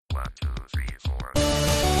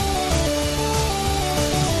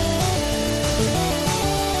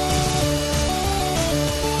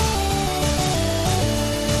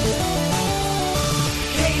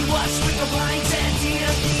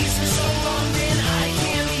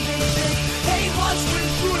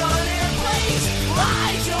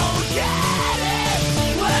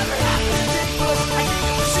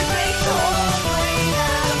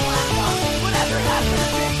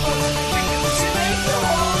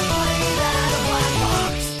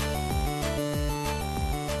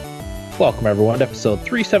Welcome, everyone, to episode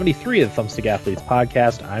 373 of the Thumbstick Athletes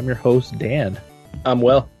podcast. I'm your host, Dan. I'm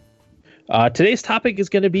Will. Today's topic is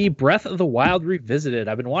going to be Breath of the Wild Revisited.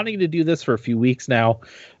 I've been wanting to do this for a few weeks now.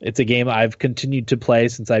 It's a game I've continued to play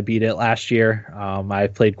since I beat it last year. I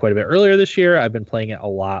played quite a bit earlier this year. I've been playing it a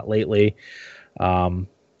lot lately. I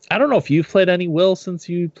don't know if you've played any, Will, since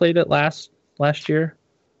you played it last year.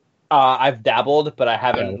 I've dabbled, but I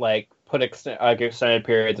haven't put extended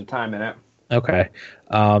periods of time in it. Okay.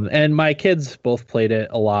 And my kids both played it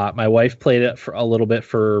a lot. My wife played it for a little bit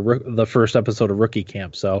for the first episode of Rookie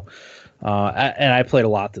Camp. So, and I played a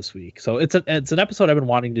lot this week. So it's an episode I've been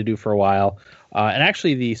wanting to do for a while. And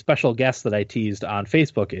actually the special guest that I teased on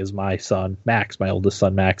Facebook is my son, Max, my oldest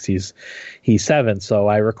son, Max. He's 7. So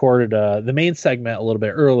I recorded the main segment a little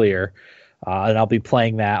bit earlier. And I'll be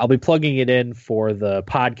playing that. I'll be plugging it in for the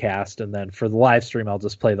podcast. And then for the live stream, I'll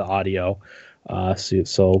just play the audio.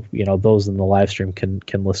 So you know, those in the live stream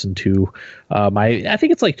can listen to I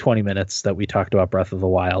think it's like 20 minutes that we talked about Breath of the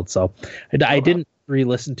Wild. So I didn't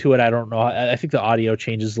re-listen to it. I don't know. I think the audio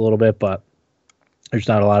changes a little bit, but there's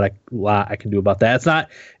not a lot I can do about that.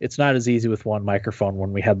 It's not as easy with one microphone.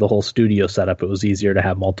 When we had the whole studio set up, it was easier to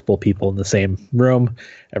have multiple people in the same room.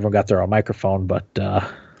 Everyone got their own microphone, but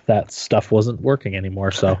that stuff wasn't working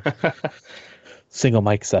anymore. So single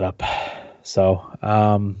mic setup.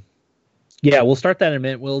 So yeah, we'll start that in a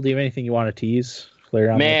minute. Will, do you have anything you want to tease later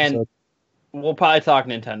on? Man, we'll probably talk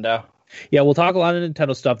Nintendo. Yeah, we'll talk a lot of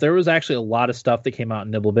Nintendo stuff. There was actually a lot of stuff that came out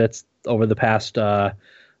in Nibblebits over the past a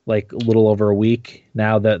little over a week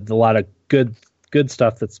now. That a lot of good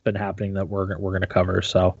stuff that's been happening that we're going to cover.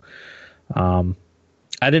 So, I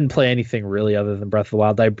didn't play anything really other than Breath of the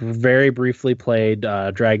Wild. I very briefly played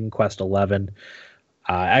Dragon Quest XI.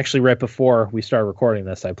 Actually, right before we started recording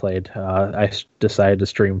this, I played. I decided to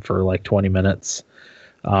stream for like 20 minutes.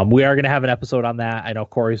 We are going to have an episode on that. I know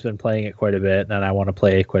Corey's been playing it quite a bit, and I want to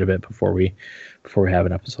play quite a bit before we have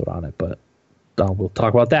an episode on it. But we'll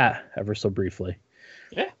talk about that ever so briefly.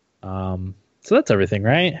 Yeah. So that's everything,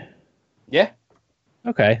 right? Yeah.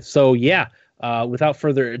 Okay. So yeah. Without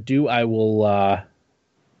further ado, I will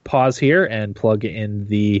pause here and plug in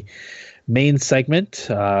the main segment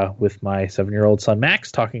with my 7-year-old son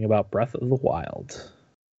Max talking about Breath of the Wild.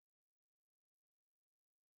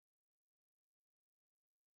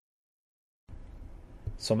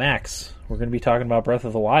 So Max, we're going to be talking about Breath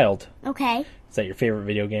of the Wild. Okay. Is that your favorite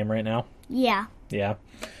video game right now? Yeah. Yeah.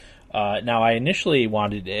 Now I initially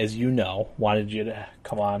wanted, as you know, you to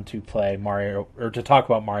come on to play Mario, or to talk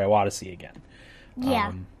about Mario Odyssey again.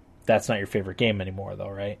 Yeah. That's not your favorite game anymore though,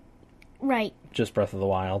 right? Right. Just Breath of the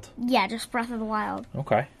Wild? Yeah, just Breath of the Wild.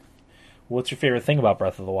 Okay. What's your favorite thing about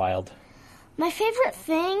Breath of the Wild? My favorite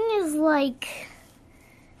thing is,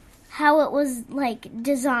 how it was,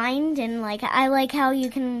 designed, and, I like how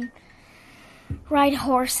you can ride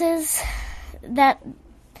horses. That's,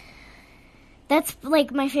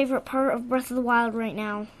 my favorite part of Breath of the Wild right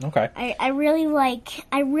now. Okay. I really like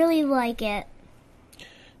it.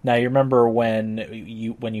 Now, you remember when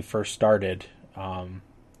you first started,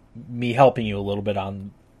 me helping you a little bit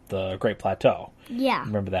on the Great Plateau. Yeah.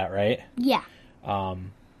 Remember that, right? Yeah.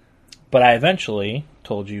 But I eventually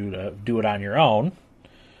told you to do it on your own,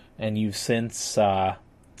 and you've since that,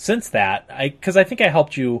 because I think I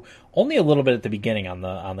helped you only a little bit at the beginning on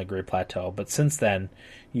the Great Plateau, but since then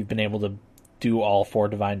you've been able to do all 4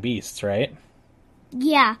 Divine Beasts, right?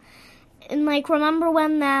 Yeah. And remember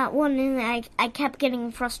when that one I kept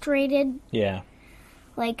getting frustrated? Yeah.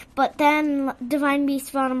 But then Divine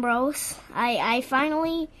Beast Von Ambrose, I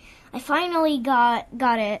finally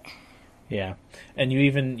got it. Yeah, and you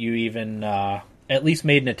even at least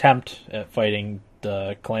made an attempt at fighting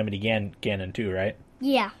the Calamity Ganon too, right?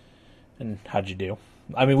 Yeah. And how'd you do?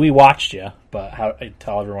 I mean, we watched you, but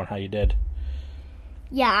tell everyone how you did.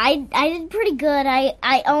 Yeah, I did pretty good.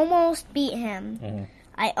 I almost beat him. Mm-hmm.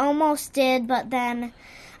 I almost did, but then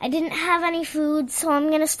I didn't have any food, so I'm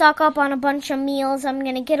going to stock up on a bunch of meals. I'm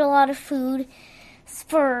going to get a lot of food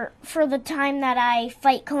for the time that I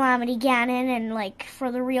fight Calamity Ganon and,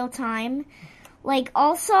 for the real time. like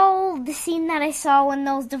also the scene that I saw when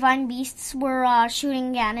those divine beasts were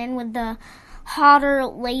shooting Ganon with the hotter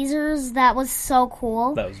lasers, that was so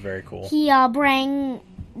cool. That was very cool. He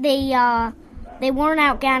they worn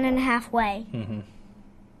out Ganon halfway. Mm-hmm.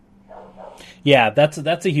 Yeah, that's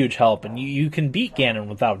a huge help, and you can beat Ganon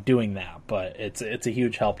without doing that, but it's a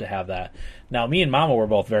huge help to have that. Now, me and Mama were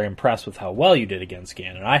both very impressed with how well you did against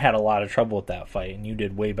Ganon. I had a lot of trouble with that fight, and you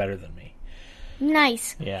did way better than me.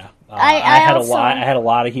 Nice. Yeah, I had a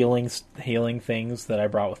lot of healing things that I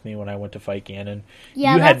brought with me when I went to fight Ganon.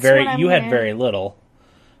 Yeah, you had what had very little,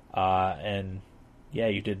 and yeah,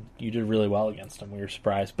 you did really well against him. We were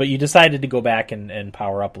surprised, but you decided to go back and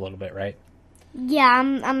power up a little bit, right? Yeah,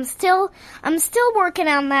 I'm still working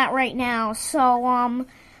on that right now. So I'm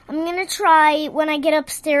gonna try when I get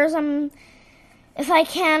upstairs. If I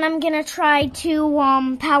can, I'm gonna try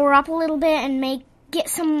to power up a little bit and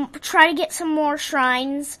try to get some more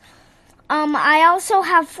shrines. I also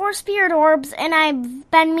have 4 spirit orbs, and I've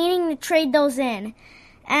been meaning to trade those in.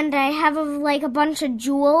 And I have a bunch of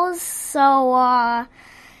jewels, so I'm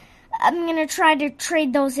gonna try to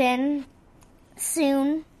trade those in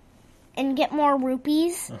soon and get more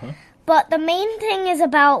rupees. Uh-huh. But the main thing is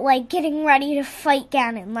about getting ready to fight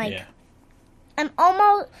Ganon. Yeah. I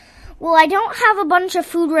don't have a bunch of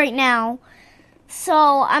food right now.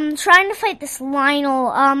 So, I'm trying to fight this Lionel.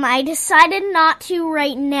 I decided not to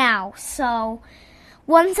right now. So,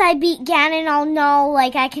 once I beat Ganon, I'll know,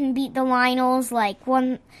 I can beat the Lionels.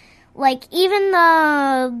 Even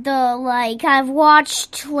I've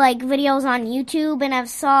watched, videos on YouTube, and I've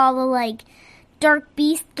saw the, Dark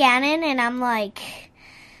Beast Ganon, and I'm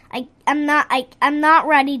not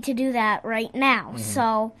ready to do that right now. Mm-hmm.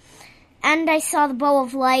 So, and I saw the Bow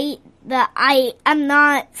of Light. I'm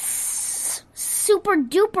not super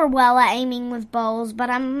duper well at aiming with bows, but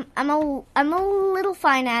I'm a little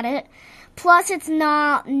fine at it. Plus, it's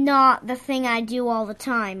not the thing I do all the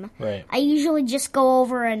time. Right. I usually just go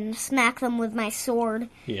over and smack them with my sword.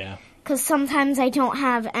 Yeah. Because sometimes I don't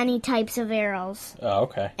have any types of arrows. Oh,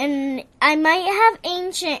 okay. And I might have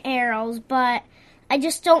ancient arrows, but I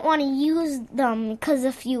just don't want to use them because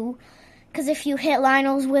if you hit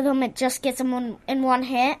Lionels with them, it just gets them in one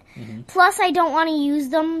hit. Mm-hmm. Plus, I don't want to use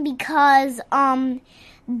them because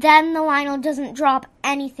then the Lionel doesn't drop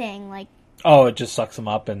anything. Oh, it just sucks him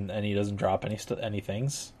up, and he doesn't drop any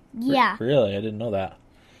things? Yeah. Really? I didn't know that.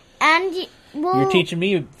 And You're teaching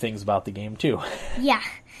me things about the game, too. Yeah.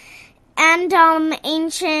 And the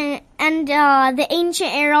ancient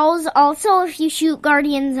arrows, also if you shoot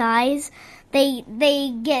Guardian's Eyes,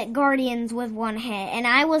 they get Guardians with one hit. And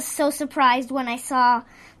I was so surprised when I saw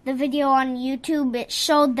the video on YouTube. It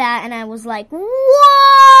showed that, and I was like,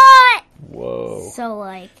 what? Whoa.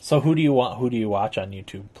 So who do you watch on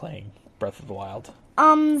YouTube playing Breath of the Wild?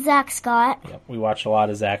 Zach Scott. Yep, we watch a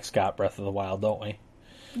lot of Zach Scott Breath of the Wild, don't we?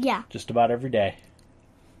 Yeah. Just about every day.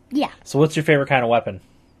 Yeah. So what's your favorite kind of weapon?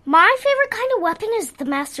 My favorite kind of weapon is the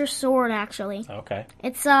Master Sword, actually. Okay.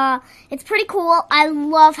 It's pretty cool. I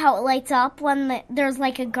love how it lights up when there's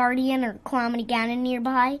a Guardian or Calamity Ganon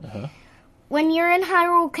nearby. Uh-huh. When you're in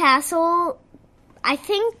Hyrule Castle, I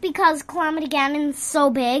think because Calamity Ganon's so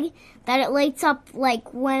big that it lights up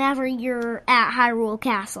whenever you're at Hyrule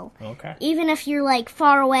Castle. Okay. Even if you're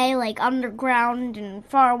far away, underground and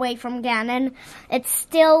far away from Ganon, it's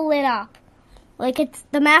still lit up.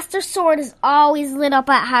 The Master Sword is always lit up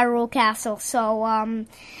at Hyrule Castle, so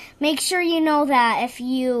make sure you know that if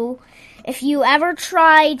you ever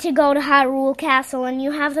try to go to Hyrule Castle and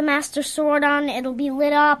you have the Master Sword on, it'll be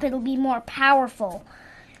lit up, it'll be more powerful.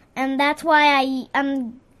 And that's why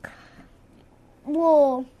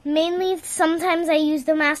mainly sometimes I use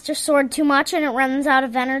the Master Sword too much and it runs out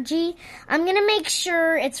of energy. I'm going to make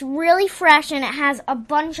sure it's really fresh and it has a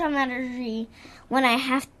bunch of energy when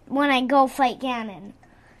I go fight Ganon.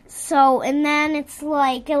 So, and then it's a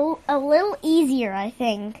little easier, I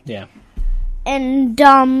think. Yeah. And,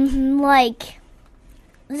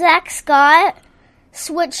 Zach Scott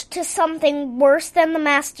switched to something worse than the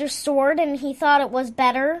Master Sword, and he thought it was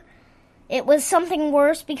better. It was something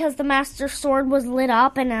worse because the Master Sword was lit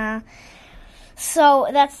up, and, so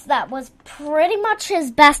that was pretty much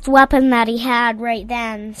his best weapon that he had right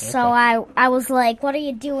then. Okay. So I was like, what are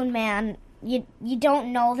you doing, man? You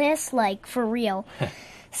don't know this? For real.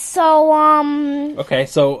 So, Okay,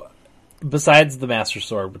 so besides the Master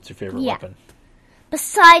Sword, what's your favorite weapon?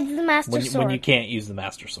 Besides the Master Sword. When you can't use the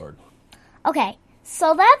Master Sword. Okay,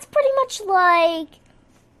 so that's pretty much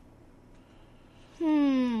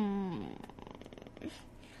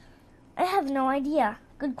I have no idea.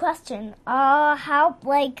 Good question.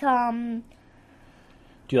 Do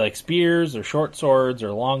you like spears or short swords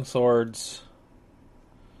or long swords?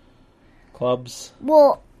 Clubs?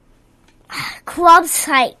 Well, clubs,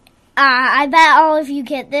 I bet all of you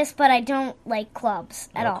get this, but I don't like clubs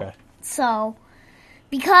at all. So,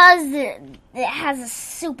 because it has a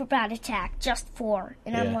super bad attack, just 4.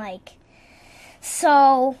 And I'm like,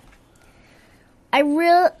 so, my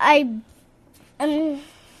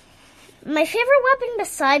favorite weapon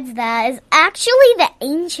besides that is actually the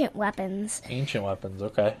ancient weapons. Ancient weapons,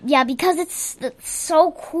 okay. Yeah, because it's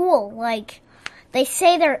so cool. Like, they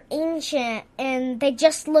say they're ancient and they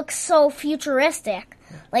just look so futuristic.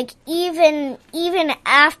 Like, even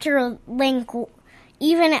after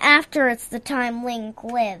it's the time Link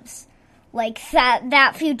lives. Like,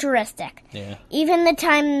 that futuristic. Yeah. Even the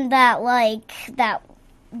time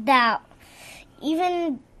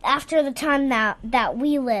even after the time that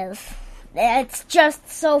we live. It's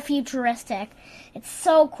just so futuristic. It's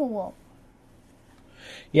so cool.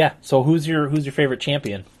 Yeah. So who's your favorite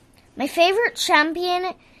champion? My favorite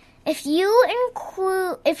champion, if you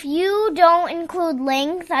don't include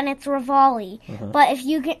Link, then it's Revali. But if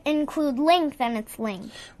you include Link, then it's Link.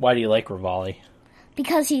 Why do you like Revali?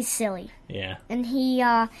 Because he's silly. Yeah. And he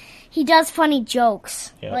does funny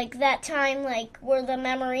jokes. Yep. Like that time, like where the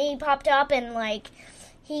memory popped up and like.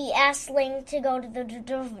 He asked Link to go to the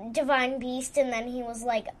Divine Beast, and then he was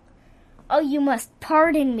like, "Oh, you must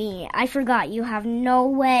pardon me. I forgot you have no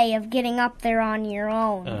way of getting up there on your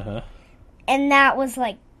own." And that was,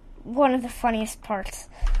 like, one of the funniest parts.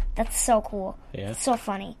 That's so cool. Yeah. So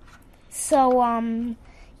funny. So,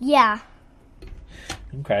 yeah.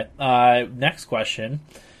 Okay. Next question.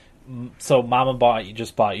 So, Mama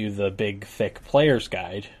just bought you the big, thick player's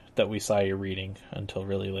guide that we saw you reading until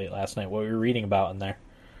really late last night. What were you reading about in there?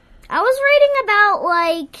 I was reading about,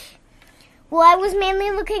 I was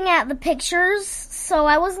mainly looking at the pictures, so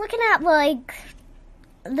I was looking at,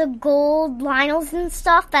 the gold Lynels and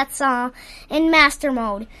stuff that's, in Master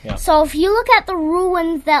Mode. Yeah. So if you look at the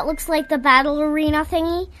ruins that looks like the battle arena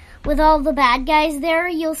thingy, with all the bad guys there,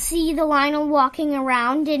 you'll see the Lynel walking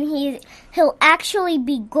around, and he'll actually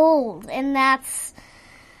be gold, and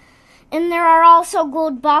there are also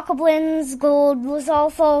gold Bokoblins, gold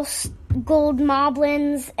Lizalfos, gold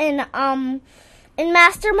Moblins, and in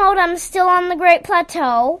Master Mode I'm still on the Great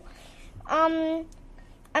Plateau. I'm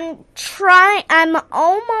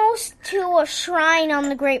almost to a shrine on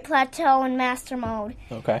the Great Plateau in Master Mode.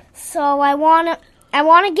 Okay. So I wanna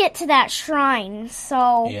get to that shrine.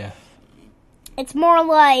 So yeah, it's more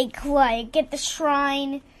like get the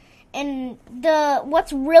shrine, and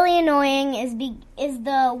what's really annoying is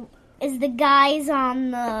the guys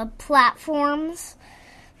on the platforms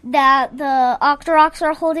that the Octoroks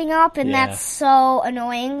are holding up, and that's so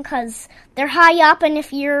annoying because they're high up, and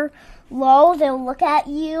if you're low, they'll look at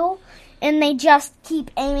you, and they just keep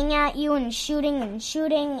aiming at you and shooting,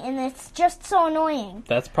 and it's just so annoying.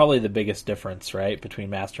 That's probably the biggest difference, right, between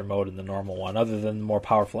Master Mode and the normal one, other than the more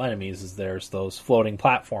powerful enemies, is there's those floating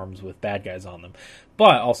platforms with bad guys on them,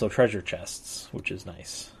 but also treasure chests, which is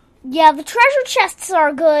nice. Yeah, the treasure chests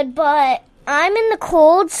are good, but I'm in the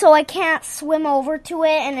cold, so I can't swim over to it,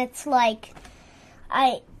 and it's like,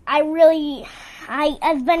 I've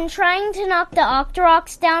been trying to knock the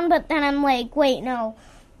Octoroks down, but then I'm like, wait, no,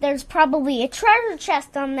 there's probably a treasure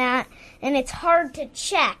chest on that, and it's hard to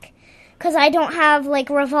check, because I don't have,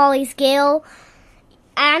 Revali's Gale,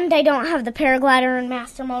 and I don't have the Paraglider in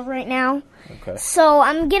Master Mode right now. Okay. So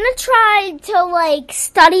I'm gonna try to,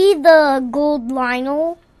 study the gold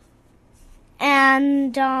Lynel,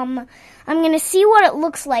 and, I'm gonna see what it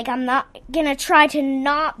looks like. I'm not gonna try to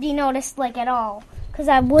not be noticed, at all. Because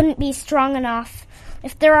I wouldn't be strong enough.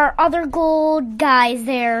 If there are other gold guys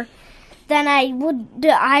there, then I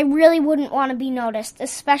really wouldn't want to be noticed.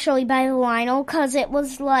 Especially by the Lynel. Because it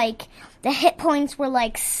was the hit points were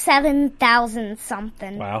 7,000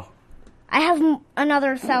 something. Wow. I have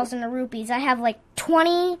another 1,000 rupees. I have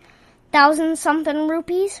 20,000 something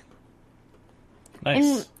rupees.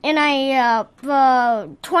 Nice. And I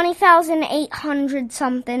 20,800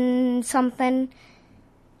 something.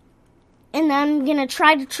 And I'm gonna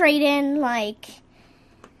try to trade in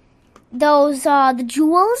those the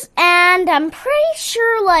jewels, and I'm pretty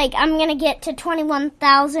sure I'm gonna get to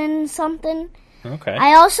 21,000 something. Okay.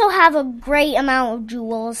 I also have a great amount of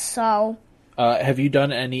jewels, so. Have you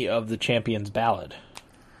done any of the Champion's Ballad?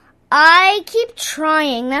 I keep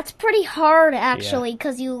trying. That's pretty hard, actually,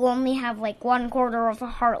 because you only have 1/4 of a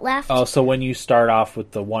heart left. Oh, so when you start off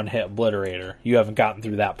with the one-hit obliterator, you haven't gotten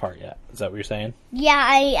through that part yet. Is that what you're saying? Yeah,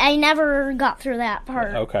 I never got through that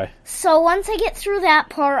part. Okay. So once I get through that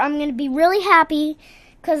part, I'm going to be really happy,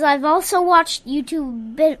 because I've also watched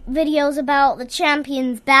YouTube videos about the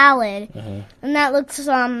Champion's Ballad, and that looks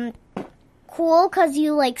cool because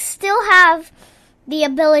you like still have the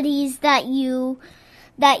abilities that you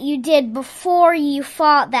did before you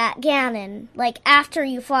fought that Ganon. Like after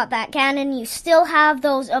you fought that Ganon, you still have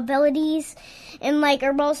those abilities. And like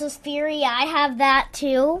Urbosa's Fury, I have that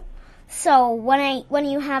too. So when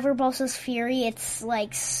you have Urbosa's Fury, it's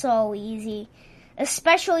like so easy.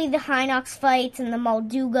 Especially the Hinox fights and the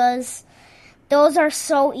Moldugas. Those are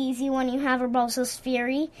so easy when you have Urbosa's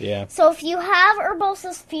Fury. Yeah. So if you have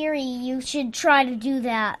Urbosa's Fury, you should try to do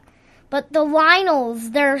that. But the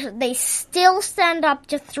Lynels, they still stand up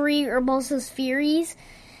to 3 Urbosa's Furies.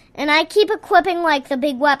 And I keep equipping, like, the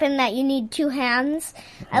big weapon that you need 2 hands.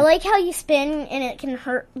 I like how you spin and it can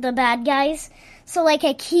hurt the bad guys. So, like,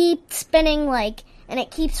 I keep spinning, like, and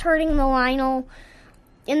it keeps hurting the Lynel.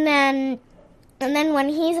 And then when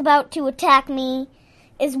he's about to attack me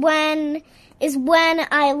is when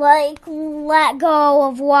I, like, let go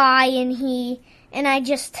of Y and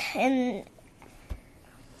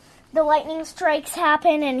the lightning strikes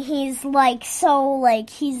happen and he's like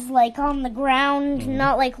he's like on the ground,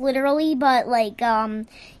 not like literally, but like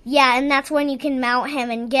yeah, and that's when you can mount him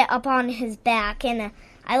and get up on his back. And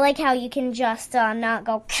I like how you can just not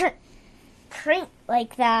go crink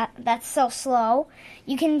like that. That's so slow.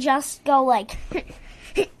 You can just go like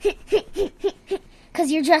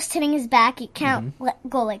because you're just hitting his back. You can't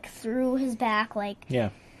go like through his back, like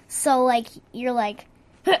Yeah. So like you're like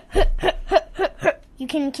you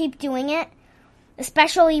can keep doing it,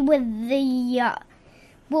 especially with the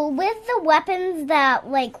weapons that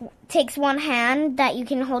like takes one hand that you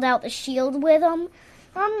can hold out the shield with them.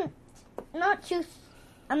 I'm not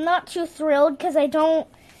too thrilled because I don't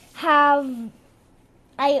have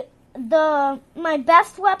my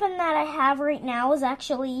best weapon that I have right now is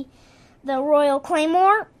actually the Royal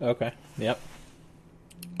Claymore. Okay. Yep.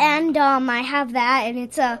 And I have that, and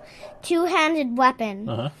it's a 2-handed weapon.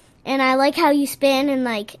 Uh-huh. And I like how you spin, and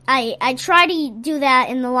like I try to do that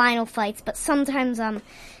in the Lynel fights, but sometimes I'm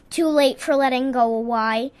too late for letting go of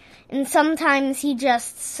Y, and sometimes he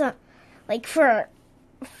just like for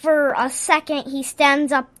a second he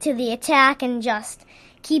stands up to the attack and just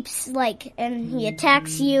keeps like, and he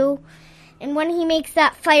attacks you, and when he makes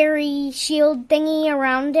that fiery shield thingy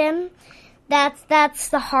around him, that's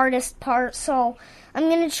the hardest part. So I'm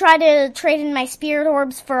going to try to trade in my Spirit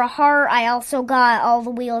Orbs for a heart. I also got all the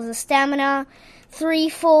Wheels of Stamina. 3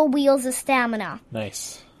 full Wheels of Stamina.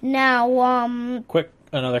 Nice. Now,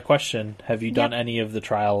 Another question. Have you done any of the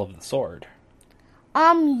Trial of the Sword?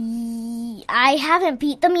 I haven't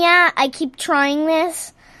beat them yet. I keep trying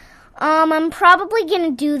this. I'm probably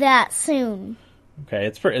going to do that soon. Okay,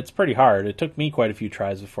 it's pretty hard. It took me quite a few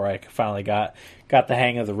tries before I finally got the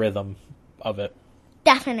hang of the rhythm of it.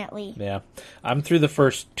 Definitely. Yeah. I'm through the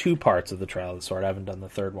first 2 parts of the Trial of the Sword. I haven't done the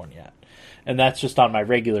 3rd one yet. And that's just on my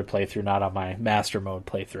regular playthrough, not on my Master Mode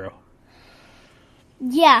playthrough.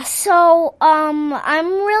 Yeah, so I'm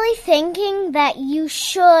really thinking that you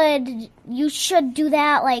should do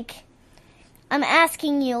that. Like, I'm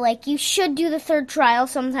asking you, like, you should do the 3rd trial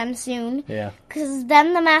sometime soon. Yeah. Because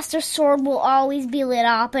then the Master Sword will always be lit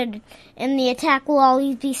up, and the attack will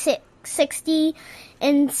always be 60.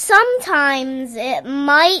 And sometimes it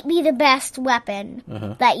might be the best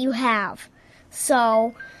weapon that you have.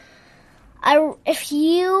 So, if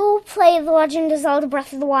you play The Legend of Zelda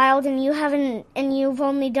Breath of the Wild and you've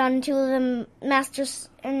only done 2 of the Masters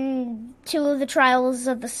and 2 of the Trials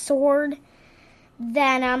of the Sword,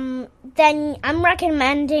 then I'm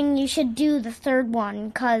recommending you should do the 3rd one,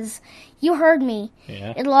 because you heard me.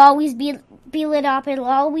 Yeah. It'll always be lit up. It'll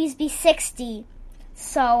always be 60.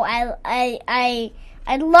 So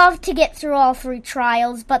I'd love to get through all 3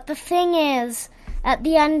 trials, but the thing is, at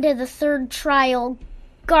the end of the 3rd trial,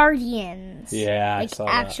 Guardians. Yeah, like I saw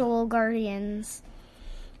actual Guardians.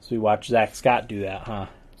 So we watched Zach Scott do that, huh?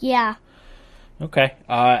 Yeah. Okay.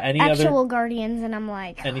 Actual Guardians, and I'm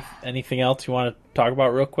like, anything else you want to talk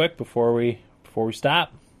about real quick before we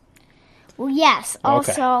stop? Well, yes. Okay.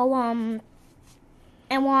 Also,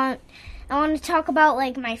 I want to talk about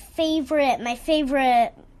like my favorite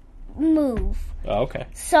move. Oh, okay.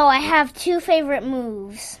 So I have 2 favorite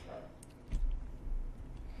moves.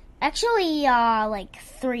 Actually, like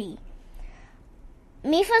 3.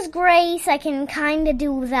 Mipha's Grace I can kind of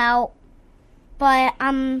do without, but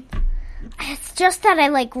it's just that I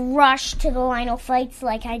like rush to the Lynel fights.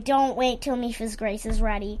 Like, I don't wait till Mipha's Grace is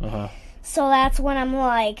ready. Uh-huh. So that's when I'm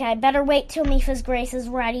like, I better wait till Mipha's Grace is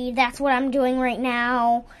ready. That's what I'm doing right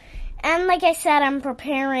now. And like I said, I'm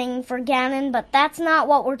preparing for Ganon, but that's not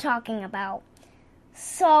what we're talking about.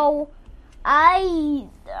 So,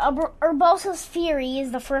 Urbosa's Fury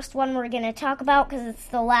is the first one we're going to talk about because it's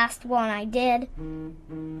the last one I did.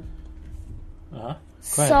 Go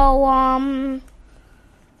So,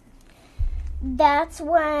 that's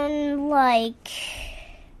when, like,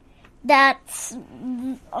 that's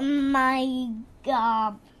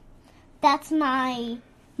my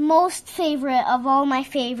most favorite of all my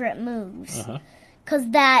favorite moves. Because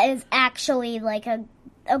that is actually, like, a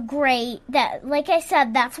great, that, like I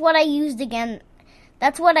said, that's what I use against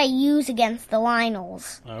the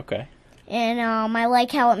Lynels. Okay. And, I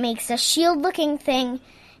like how it makes a shield-looking thing,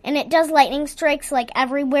 and it does lightning strikes, like,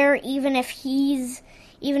 everywhere, even if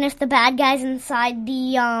the bad guy's inside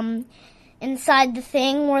the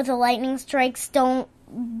thing where the lightning strikes don't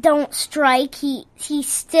strike, he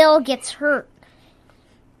still gets hurt.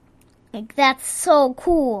 Like, that's so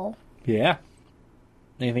cool. Yeah.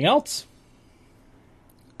 Anything else?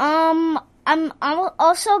 I'm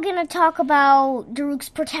also gonna talk about Daruk's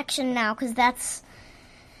Protection now, because that's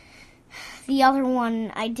the other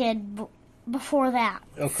one I did before that.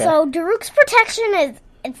 Okay. So Daruk's Protection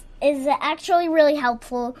is actually really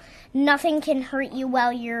helpful. Nothing can hurt you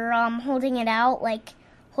while you're holding it out, like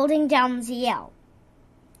holding down ZL.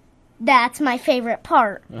 That's my favorite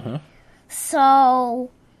part. So,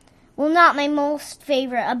 well, not my most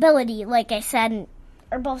favorite ability, like I said,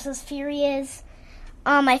 Urbosa's Fury is.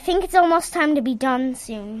 I think it's almost time to be done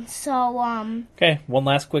soon. So, Okay, one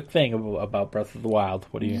last quick thing about Breath of the Wild.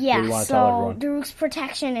 What do you want to tell everyone? Daruk's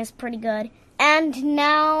Protection is pretty good. And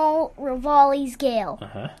now, Revali's Gale.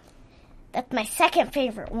 That's my second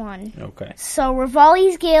favorite one. Okay. So,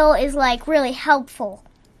 Revali's Gale is, like, really helpful.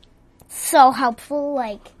 So helpful,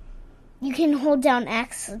 like, you can hold down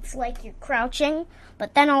X, it's like you're crouching,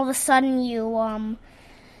 but then all of a sudden you,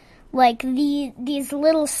 like, these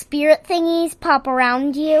little spirit thingies pop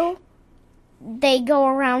around you. They go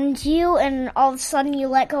around you, and all of a sudden you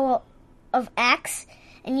let go of X,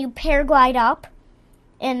 and you paraglide up,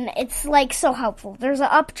 and it's, like, so helpful. There's an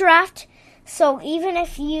updraft, so even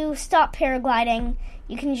if you stop paragliding,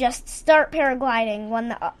 you can just start paragliding when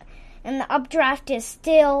the updraft is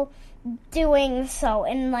still doing so.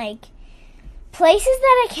 And, like, places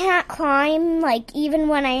that I can't climb, like, even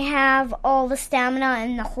when I have all the stamina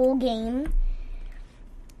in the whole game,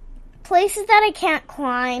 places that I can't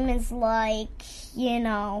climb is, like, you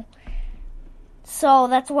know, so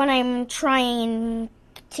that's when I'm trying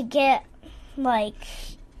to get, like,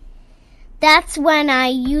 that's when I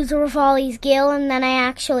use Revali's Gale, and then I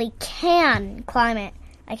actually can climb it.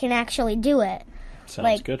 I can actually do it.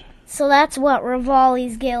 Sounds good. So that's what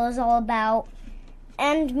Revali's Gale is all about.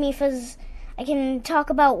 And Mipha's, I can talk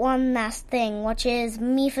about one last thing, which is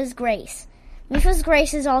Mipha's Grace. Mipha's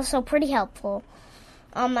Grace is also pretty helpful.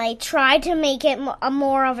 I tried to make it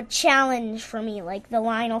more of a challenge for me, like the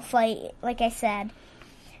Lynel fight, like I said.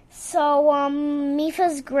 So,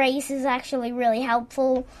 Mipha's Grace is actually really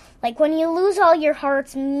helpful. Like, when you lose all your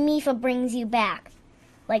hearts, Mipha brings you back.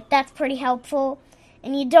 Like, that's pretty helpful.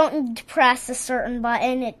 And you don't need to press a certain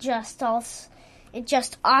button, it just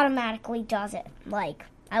automatically does it. Like,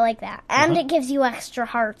 I like that. And it gives you extra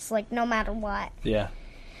hearts, like, no matter what. Yeah.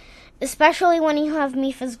 Especially when you have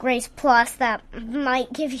Mipha's Grace Plus, that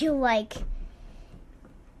might give you, like,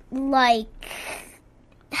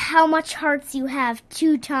 how much hearts you have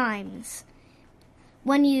 2 times.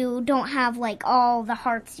 When you don't have, like, all the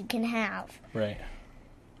hearts you can have. Right.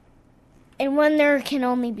 And when there can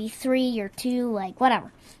only be 3 or 2, like,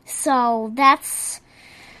 whatever. So, that's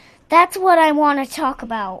what I want to talk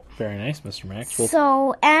about. Very nice, Mr. Max.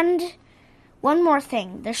 So, and one more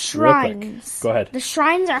thing. The shrines. Go ahead. The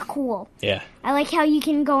shrines are cool. Yeah. I like how you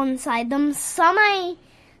can go inside them. Some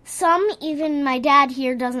even my dad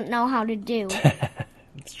here doesn't know how to do.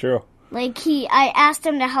 It's true. Like, I asked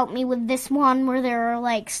him to help me with this one where there are,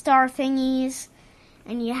 like, star thingies,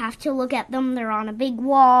 and you have to look at them. They're on a big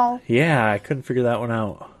wall. Yeah, I couldn't figure that one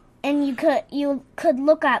out. And you could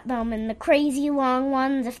look at them, and the crazy long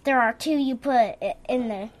ones, if there are 2, you put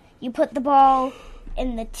the ball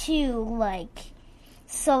in the 2, like,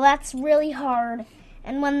 so that's really hard.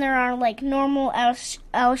 And when there are, like, normal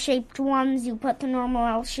L-shaped ones, you put the normal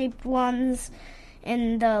L-shaped ones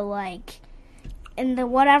in the, like, in the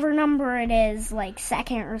whatever number it is, like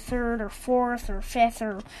 2nd or 3rd or 4th or 5th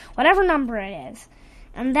or whatever number it is.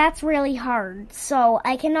 And that's really hard. So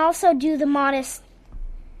I can also do the modest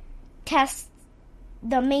tests,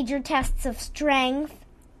 the major tests of strength.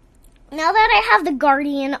 Now that I have the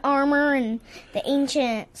Guardian armor and the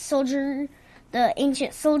ancient soldier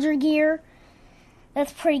gear,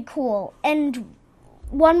 that's pretty cool. And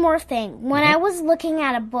one more thing. When I was looking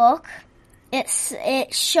at a book,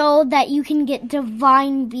 it showed that you can get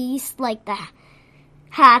divine beasts, like the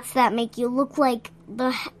hats that make you look like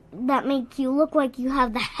you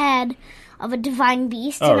have the head of a divine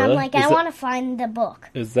beast, Oh, and really? I'm like, I want to find the book.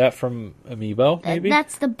 Is that from Amiibo, maybe?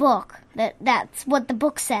 That's the book. That's what the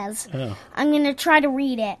book says. Oh. I'm gonna try to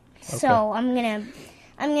read it. Okay. So I'm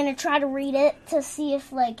gonna try to read it to see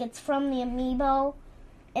if like it's from the Amiibo.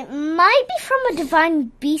 It might be from a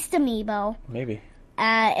Divine Beast Amiibo. Maybe.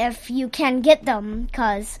 If you can get them,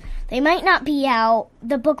 because they might not be out.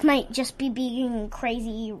 The book might just be being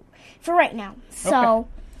crazy for right now. So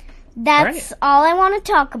that's all I want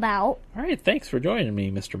to talk about. All right, thanks for joining me,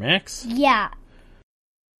 Mr. Max. Yeah.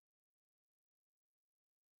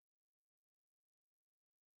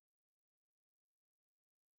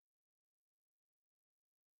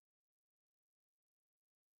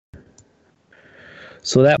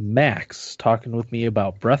 So that Max talking with me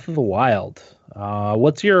about Breath of the Wild.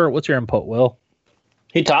 What's your input, Will?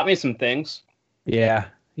 He taught me some things. Yeah,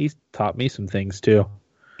 he's taught me some things too.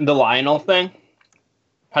 The Lionel thing,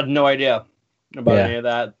 had no idea about any of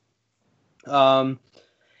that.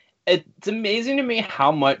 It's amazing to me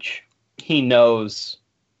how much he knows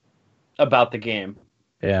about the game.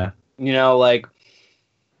 Yeah. You know, like,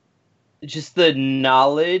 just the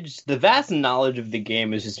knowledge, the vast knowledge of the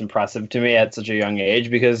game is just impressive to me at such a young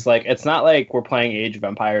age, because, like, it's not like we're playing Age of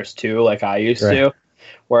Empires 2 like I used to,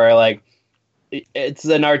 where, like, it's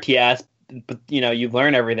an RTS, but, you know, you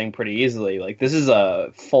learn everything pretty easily. Like, this is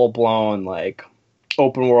a full-blown, like,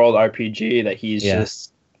 open-world RPG that he's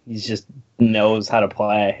just knows how to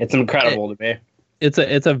play. It's incredible to me. It's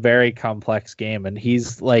a very complex game, and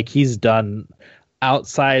he's done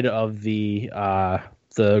outside of the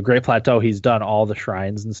Great Plateau, he's done all the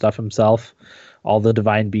shrines and stuff himself, all the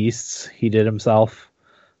divine beasts he did himself.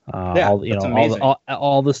 All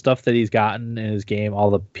the stuff that he's gotten in his game, all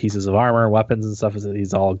the pieces of armor, weapons, and stuff,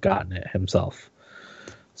 he's all gotten it himself.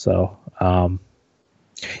 So, and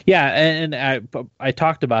I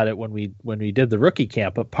talked about it when we did the rookie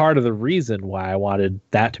camp. But part of the reason why I wanted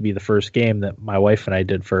that to be the first game that my wife and I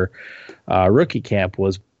did for rookie camp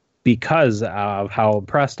was because of how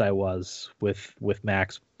impressed I was with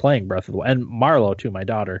Max playing Breath of the Wild. And Marlo, too, my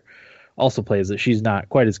daughter, also plays it. She's not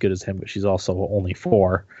quite as good as him, but she's also only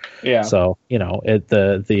 4. Yeah. So, you know, it's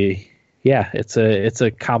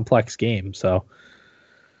a complex game. So,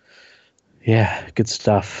 yeah, good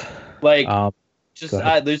stuff. Like,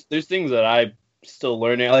 there's things that I'm still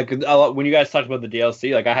learning. Like, when you guys talked about the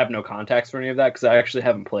DLC, like, I have no context for any of that because I actually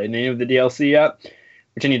haven't played any of the DLC yet,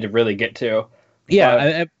 which I need to really get to.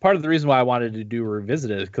 Yeah, part of the reason why I wanted to do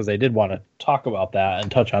Revisit is because I did want to talk about that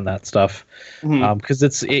and touch on that stuff. Because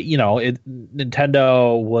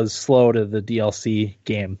Nintendo was slow to the DLC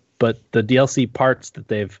game, but the DLC parts that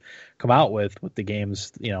they've come out with the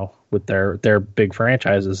games, you know, with their big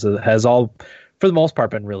franchises, has all, for the most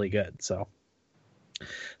part, been really good. So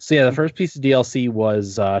yeah, the first piece of DLC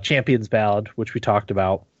was Champion's Ballad, which we talked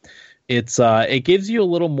about. It gives you a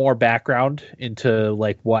little more background into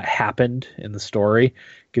like what happened in the story.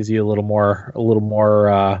 Gives you a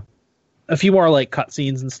few more like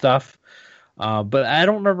cutscenes and stuff. But I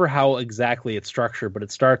don't remember how exactly it's structured. But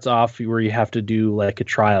it starts off where you have to do like a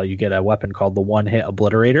trial. You get a weapon called the One Hit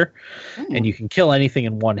Obliterator, and you can kill anything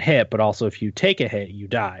in one hit. But also, if you take a hit, you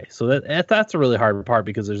die. So that's a really hard part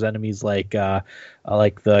because there's enemies like the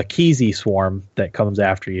Keezy Swarm that comes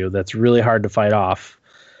after you. That's really hard to fight off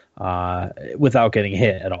without getting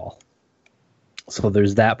hit at all. So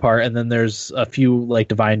there's that part, and then there's a few like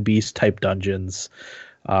Divine Beast type dungeons,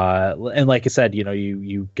 and like I said, you know,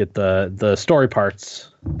 you get the story parts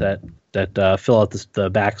that fill out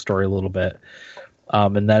the backstory a little bit,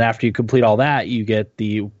 and then after you complete all that, you get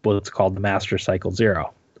what's called the Master Cycle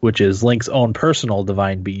Zero, which is Link's own personal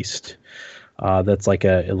Divine Beast. That's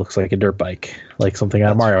it looks like a dirt bike, like something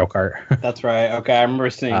out of Mario Kart. That's right. Okay, I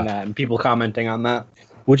remember seeing that and people commenting on that.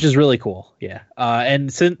 Which is really cool, yeah.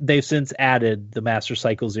 And they've since added the Master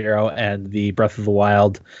Cycle Zero and the Breath of the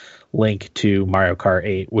Wild link to Mario Kart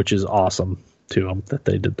 8, which is awesome to them that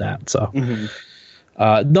they did that. So,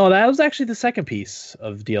 no, that was actually the second piece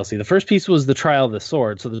of DLC. The first piece was the Trial of the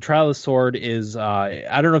Sword. So the Trial of the Sword is,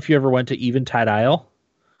 I don't know if you ever went to Eventide Isle.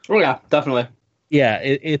 Oh yeah, definitely. Yeah,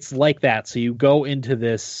 it's like that. So you go into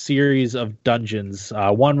this series of dungeons,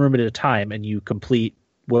 one room at a time, and you complete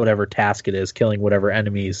whatever task it is, killing whatever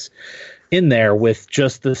enemies in there with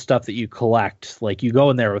just the stuff that you collect. Like, you go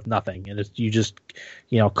in there with nothing, and you just,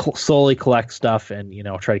 you know, slowly collect stuff and, you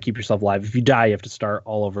know, try to keep yourself alive. If you die, you have to start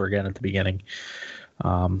all over again at the beginning.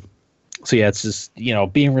 So yeah, it's just, you know,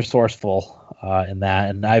 being resourceful in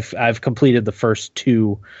that. And I've completed the first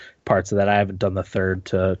 2 parts of that. I haven't done the third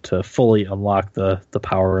to fully unlock the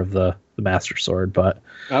power of the Master Sword, but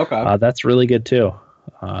that's really good too.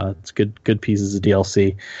 It's good pieces of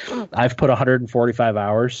DLC. I've put 145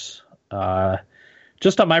 hours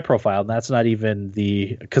just on my profile, and that's not even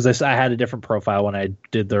because I had a different profile when I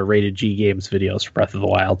did the Rated G Games videos for Breath of the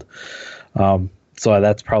Wild. So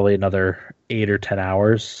that's probably another 8 or 10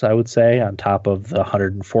 hours, I would say, on top of the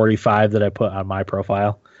 145 that I put on my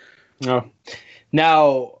profile. Oh.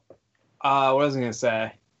 Now, what was I going to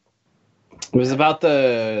say? It was about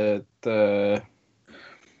the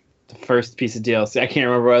first piece of DLC. I can't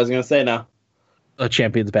remember what I was going to say now. A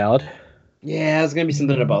Champion's Ballad? Yeah, it was going to be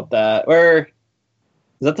something about that. Or,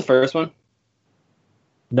 is that the first one?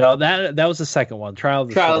 No, that was the second one. Trial of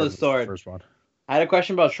the Sword was the first one. I had a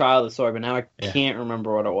question about Trial of the Sword, but now I can't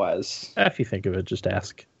remember what it was. If you think of it, just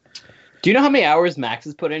ask. Do you know how many hours Max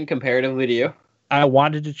has put in comparatively to you? I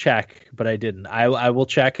wanted to check, but I didn't. I will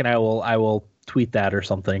check, and I will tweet that or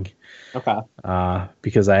something. Okay.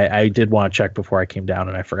 Because I did want to check before I came down,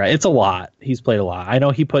 and I forgot. It's a lot. He's played a lot. I know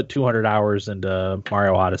he put 200 hours into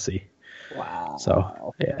Mario Odyssey. Wow.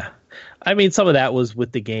 So, yeah. I mean, some of that was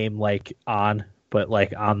with the game, on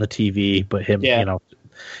the TV, but him,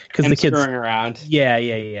 because the kids screwing around.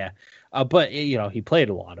 Yeah. But he played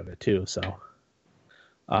a lot of it too. So,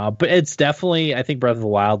 but it's definitely, I think Breath of the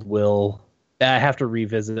Wild will. I have to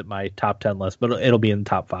revisit my top 10 list, but it'll be in the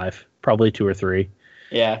top 5, probably 2 or 3.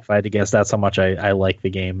 Yeah. If I had to guess, that's how much I like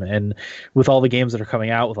the game. And with all the games that are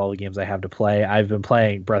coming out, with all the games I have to play, I've been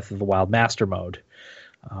playing Breath of the Wild Master Mode.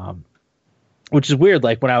 Which is weird.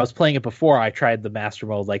 Like when I was playing it before, I tried the master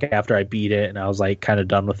mode after I beat it, and I was kind of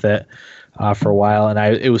done with it for a while, and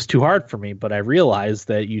it was too hard for me. But I realized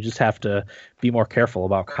that you just have to be more careful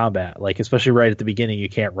about combat. Especially right at the beginning, you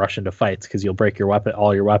can't rush into fights because you'll break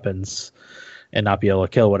all your weapons, and not be able to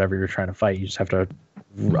kill whatever you're trying to fight. You just have to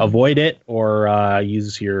avoid it or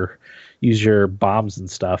use your bombs and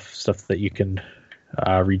stuff that you can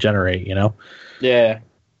regenerate. Yeah.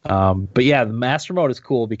 But yeah, the master mode is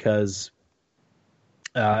cool because.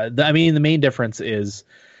 The main difference is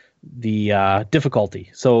the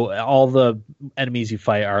difficulty. So all the enemies you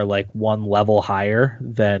fight are one level higher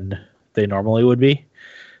than they normally would be.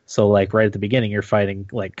 So right at the beginning, you're fighting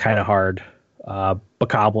kind of hard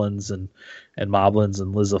bokoblins and moblins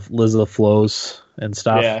and Lizaflows and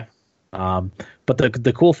stuff. Yeah. But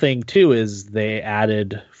the cool thing too is they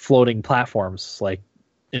added floating platforms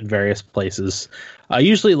in various places,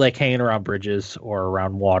 usually hanging around bridges or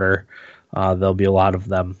around water. There'll be a lot of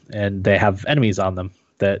them, and they have enemies on them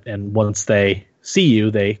and once they see you,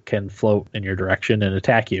 they can float in your direction and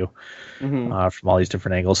attack you from all these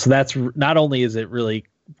different angles. So that's not only is it really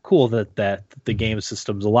cool that the game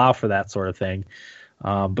systems allow for that sort of thing,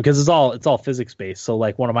 because it's all physics based. So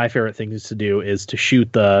one of my favorite things to do is to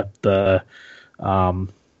shoot the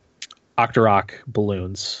Octorok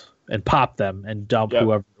balloons and pop them and dump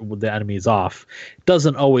whoever the enemy's off. It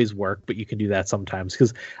doesn't always work, but you can do that sometimes.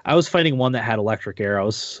 Because I was fighting one that had electric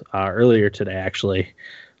arrows earlier today, actually.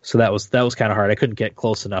 So that was kind of hard. I couldn't get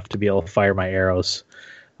close enough to be able to fire my arrows,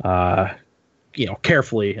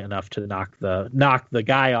 carefully enough to knock the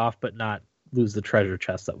guy off, but not lose the treasure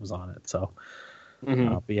chest that was on it. So,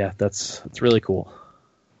 but yeah, it's really cool.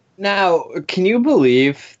 Now, can you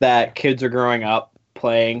believe that kids are growing up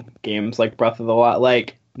playing games like Breath of the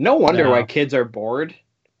Wild? No wonder why kids are bored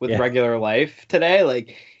with regular life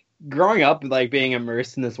today. Growing up, being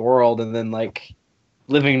immersed in this world and then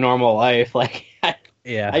living normal life. I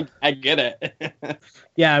get it.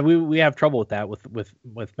 Yeah, we have trouble with that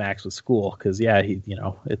with Max with school because he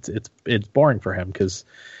it's boring for him because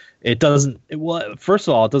it doesn't. First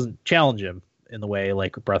of all, it doesn't challenge him in the way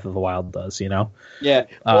Breath of the Wild does. Yeah.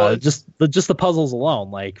 Well, just the puzzles alone,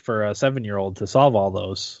 for a 7-year-old to solve all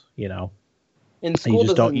those, In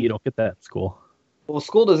school, you don't get that in school. Well,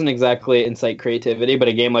 school doesn't exactly incite creativity, but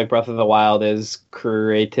a game like Breath of the Wild is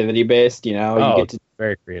creativity based. You get to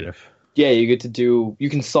very creative. Yeah, you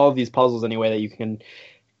can solve these puzzles any way that you can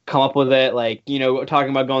come up with it. Talking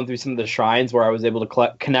about going through some of the shrines where I was able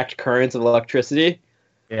to connect currents of electricity.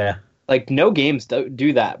 Yeah. No games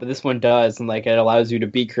do that, but this one does, and it allows you to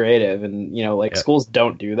be creative, and schools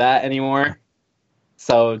don't do that anymore.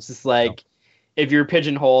 So it's just if you're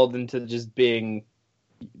pigeonholed into just being,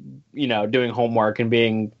 doing homework and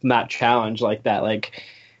being not challenged like that,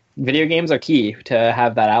 video games are key to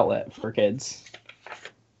have that outlet for kids.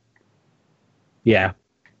 Yeah.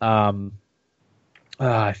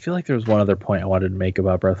 I feel like there was one other point I wanted to make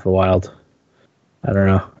about Breath of the Wild. I don't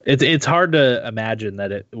know. It's hard to imagine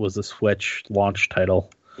that it was a Switch launch title.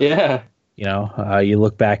 Yeah. You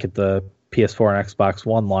look back at the PS4 and Xbox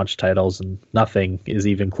One launch titles, and nothing is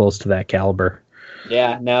even close to that caliber.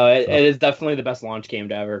 Yeah, no, it is definitely the best launch game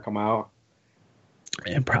to ever come out.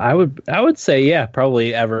 And I would say, yeah,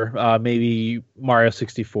 probably ever. Maybe Mario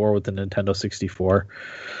 64 with the Nintendo 64.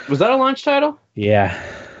 Was that a launch title? Yeah,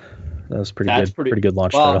 that was pretty good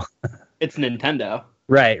launch title. It's Nintendo.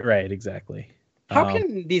 Right, exactly. How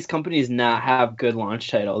can these companies not have good launch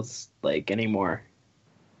titles like anymore?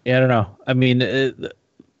 Yeah, I don't know. I mean,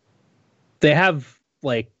 they have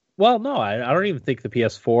like, well, no, I don't even think the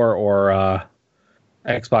PS4 or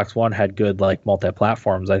Xbox One had good like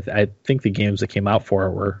multi-platforms. I think the games that came out for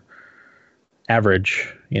it were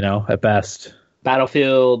average, at best.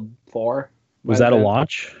 Battlefield 4 was that a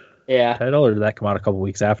launch title, or did that come out a couple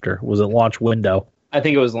weeks after? Was it launch window? I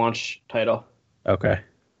think it was launch title. Okay,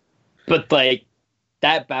 but like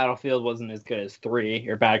that Battlefield wasn't as good as 3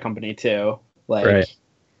 or Bad Company 2. Like, right.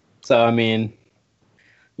 So I mean,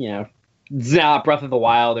 it's not Breath of the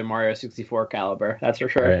Wild or Mario 64 caliber. That's for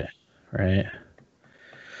sure. Right.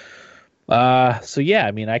 So yeah,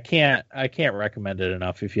 I mean, I can't recommend it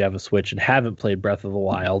enough. If you have a Switch and haven't played Breath of the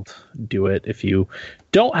Wild, do it. If you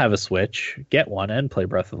don't have a Switch, get one and play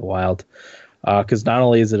Breath of the Wild. Because not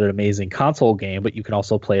only is it an amazing console game, but you can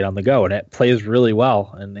also play it on the go, and it plays really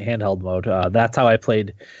well in the handheld mode. That's how I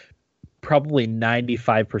played probably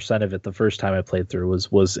 95% of it the first time I played through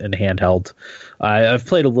was in handheld. I've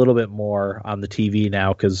played a little bit more on the TV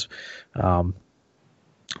now because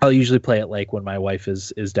I'll usually play it like when my wife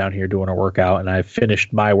is down here doing a workout and I've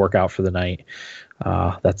finished my workout for the night.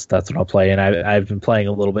 That's what I'll play, and I've been playing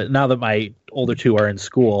a little bit now that my older two are in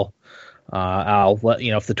school. I'll let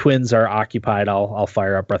if the twins are occupied, I'll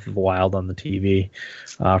fire up Breath of the Wild on the TV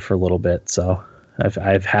for a little bit. So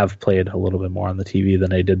I've played a little bit more on the TV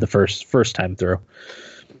than I did the first time through.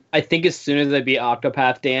 I think as soon as I beat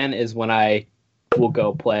Octopath, Dan, is when I will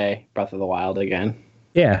go play Breath of the Wild again.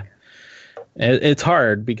 Yeah. It's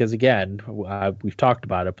hard because, again, we've talked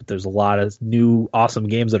about it, but there's a lot of new awesome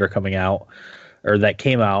games that are coming out, or that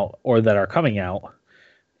came out, or that are coming out,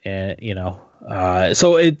 and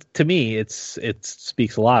so to me, it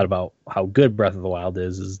speaks a lot about how good Breath of the Wild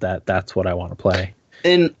is that's what I want to play.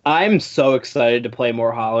 And I'm so excited to play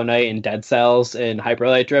more Hollow Knight and Dead Cells and Hyper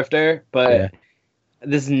Light Drifter, but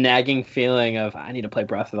this nagging feeling of I need to play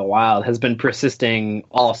Breath of the Wild has been persisting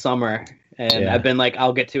all summer. And I've been like,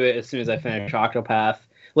 I'll get to it as soon as I finish Octopath.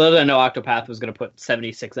 Little did I know Octopath was going to put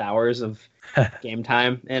 76 hours of game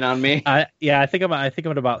time in on me. I think I'm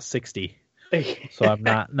at about 60, so I'm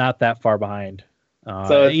not that far behind.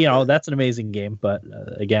 So that's an amazing game, but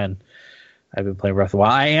again, I've been playing Breath of the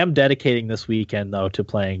Wild. I am dedicating this weekend though to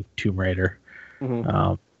playing Tomb Raider.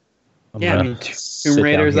 Mm-hmm. Tomb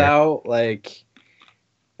Raider's out. Like,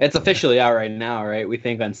 it's officially out right now, right? We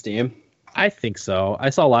think on Steam. I think so. I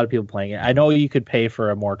saw a lot of people playing it. I know you could pay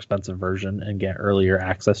for a more expensive version and get earlier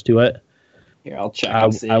access to it. Here, I'll check.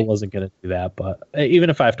 I wasn't going to do that, but even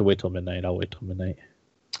if I have to wait till midnight, I'll wait till midnight.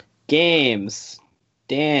 Games.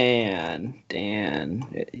 Dan.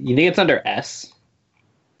 You think it's under S?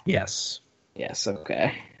 Yes. Yes,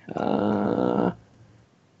 okay.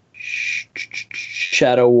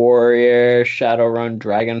 Shadow Warrior, Shadowrun,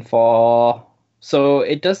 Dragonfall. So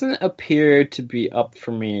it doesn't appear to be up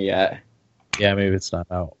for me yet. Yeah, maybe it's not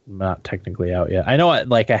out. Not technically out yet. I know I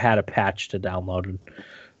had a patch to download, and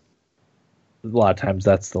a lot of times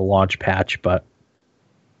that's the launch patch, but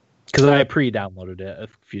because I pre-downloaded it a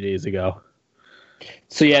few days ago.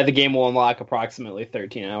 So yeah, the game will unlock approximately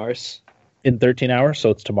 13 hours. In 13 hours, so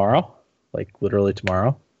it's tomorrow? Like literally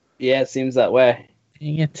tomorrow? Yeah, it seems that way.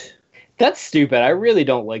 Dang it. That's stupid. I really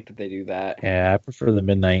don't like that they do that. Yeah, I prefer the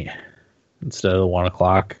midnight instead of the 1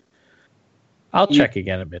 o'clock. I'll check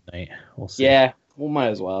again at midnight. We'll see. Yeah, we might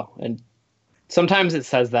as well. And sometimes it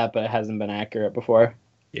says that, but it hasn't been accurate before.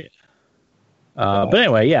 Yeah. But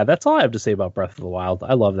anyway, yeah, that's all I have to say about Breath of the Wild.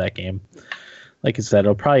 I love that game. Like I said,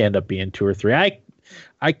 it'll probably end up being 2 or 3.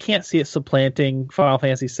 I can't see it supplanting Final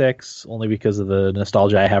Fantasy VI, only because of the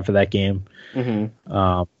nostalgia I have for that game.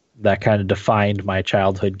 Mm-hmm. That kind of defined my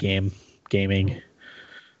childhood gaming.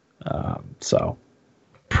 So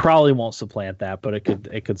probably won't supplant that, but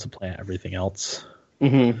it could supplant everything else.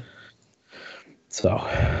 Mm-hmm. So,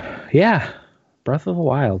 yeah, Breath of the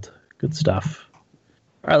Wild, good stuff.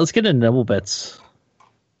 All right, let's get into Nibble Bits.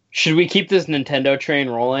 Should we keep this Nintendo train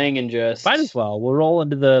rolling and just... Might as well. We'll roll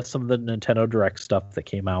into some of the Nintendo Direct stuff that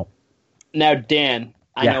came out. Now, Dan,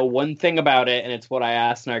 I know one thing about it, and it's what I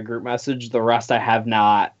asked in our group message. The rest I have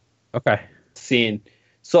not seen.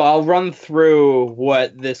 So I'll run through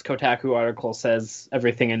what this Kotaku article says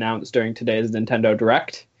everything announced during today's Nintendo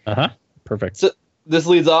Direct. Uh-huh. Perfect. So this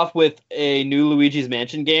leads off with a new Luigi's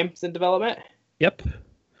Mansion game in development. Yep.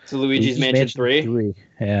 So Luigi's Mansion 3.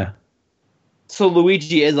 Yeah. So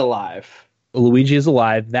Luigi is alive. Luigi is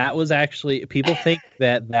alive. That was actually, people think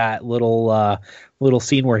that little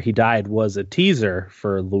scene where he died was a teaser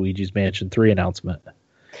for Luigi's Mansion 3 announcement.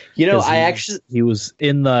 You know, 'Cause he was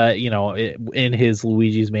in the, in his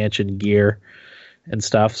Luigi's Mansion gear and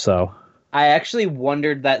stuff. So I actually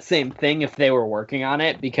wondered that same thing if they were working on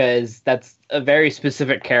it, because that's a very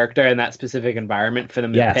specific character in that specific environment for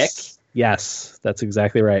them to pick. Yes, that's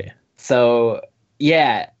exactly right. So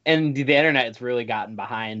yeah, and the internet has really gotten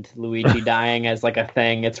behind Luigi dying as like a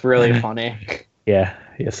thing. It's really funny. Yeah,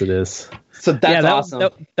 yes, it is. So that's awesome.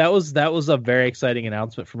 That was a very exciting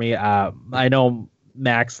announcement for me. I know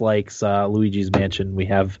Max likes Luigi's Mansion. We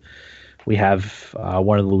have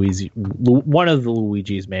one of the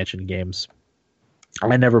Luigi's Mansion games.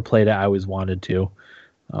 I never played it. I always wanted to,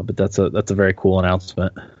 but that's a very cool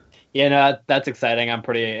announcement. Yeah, no, that's exciting. I'm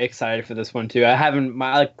pretty excited for this one too. I haven't,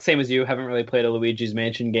 same as you, haven't really played a Luigi's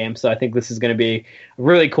Mansion game, so I think this is going to be a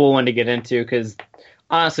really cool one to get into, because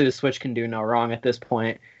honestly, the Switch can do no wrong at this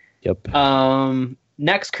point. Yep.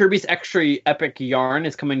 Next, Kirby's Extra Epic Yarn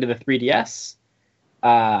is coming to the 3DS.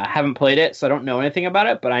 Haven't played it, so I don't know anything about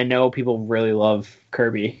it, but I know people really love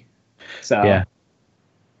Kirby. So yeah,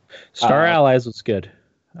 Star Allies was good.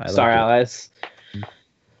 Star Allies.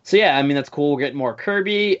 So yeah, I mean, that's cool. We're getting more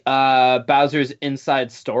Kirby. Bowser's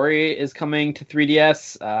Inside Story is coming to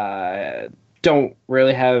 3DS. Don't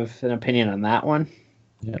really have an opinion on that one.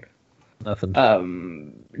 Yeah,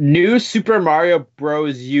 nothing. New Super Mario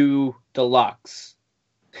Bros. U Deluxe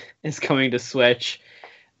is coming to Switch.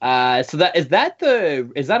 So is that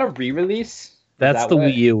a re-release? That's the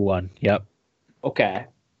Wii U one. Yep. Okay.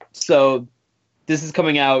 So this is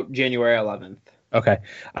coming out January 11th. Okay.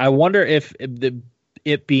 I wonder if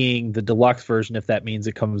it being the deluxe version, if that means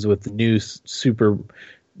it comes with the new Super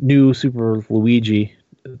Luigi,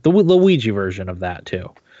 the Luigi version of that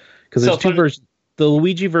too. Because there's two versions. The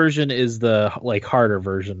Luigi version is the harder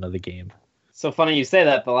version of the game. So funny you say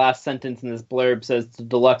that. The last sentence in this blurb says the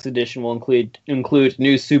deluxe edition will include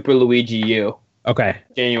new Super Luigi U. Okay.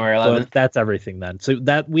 January 11th. So that's everything then. So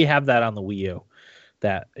that we have that on the Wii U.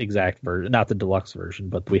 That exact version, not the deluxe version,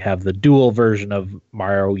 but we have the dual version of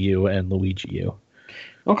Mario U and Luigi U.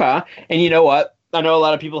 Okay. And you know what? I know a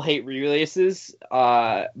lot of people hate re-releases,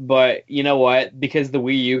 but you know what? Because the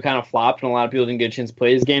Wii U kind of flopped and a lot of people didn't get a chance to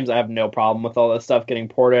play these games, I have no problem with all this stuff getting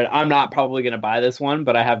ported. I'm not probably going to buy this one,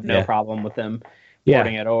 but I have no problem with them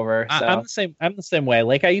porting it over. So. I'm the same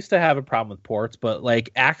way. I used to have a problem with ports, but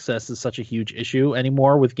access is such a huge issue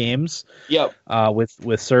anymore with games. Yep.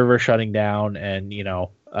 With server shutting down, and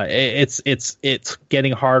it's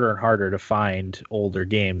getting harder and harder to find older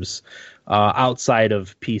games. Outside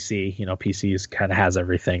of PC, PCs kind of has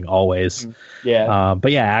everything always. Yeah.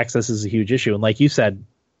 But yeah, access is a huge issue. And like you said,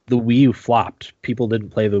 the Wii U flopped. People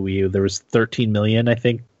didn't play the Wii U. There was 13 million, I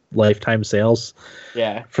think, lifetime sales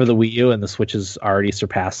for the Wii U, and the Switch has already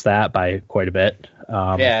surpassed that by quite a bit.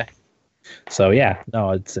 So yeah,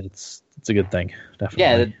 no, it's a good thing. Definitely.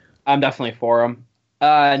 Yeah, I'm definitely for them.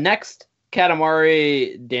 Next,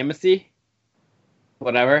 Katamari Damacy,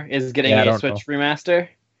 whatever, is getting a Switch remaster.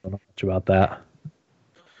 I don't know much about that.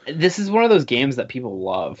 This is one of those games that people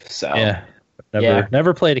love. So yeah,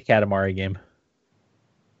 never played a Katamari game.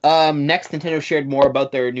 Next, Nintendo shared more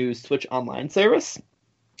about their new Switch Online service.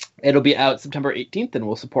 It'll be out September 18th and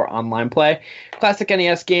will support online play, classic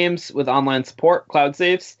NES games with online support, cloud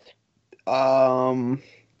saves.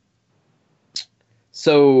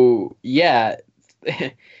 So yeah,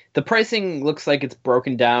 the pricing looks like it's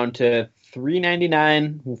broken down to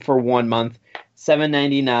 $3.99 for 1 month,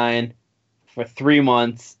 $7.99 for 3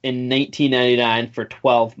 months, and $19.99 for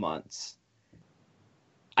 12 months.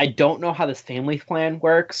 I don't know how this family plan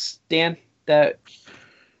works, Dan. Do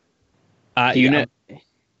you know?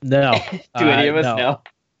 No. Do any of us know?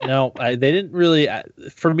 No, they didn't really.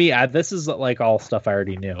 For me, this is all stuff I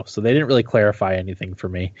already knew, so they didn't really clarify anything for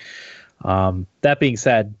me. That being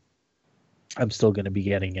said, I'm still going to be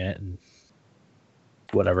getting it, and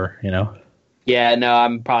whatever, Yeah, no,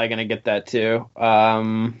 I'm probably going to get that too.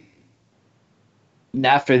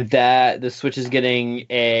 After that, the Switch is getting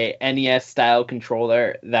a NES-style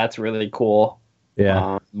controller. That's really cool.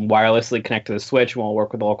 Yeah. Wirelessly connect to the Switch, won't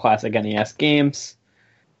work with all classic NES games.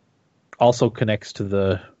 Also connects to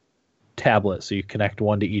the tablet, so you connect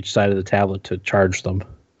one to each side of the tablet to charge them.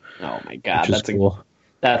 Oh my god, that's cool.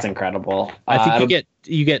 That's incredible. I think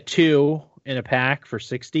you get two in a pack for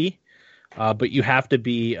 $60, but you have to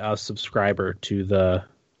be a subscriber to the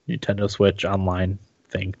Nintendo Switch Online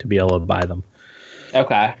thing to be able to buy them.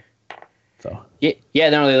 Okay. So yeah,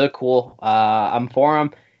 no, they look cool. I'm for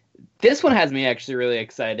them. This one has me actually really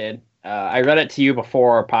excited. I read it to you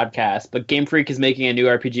before our podcast, but Game Freak is making a new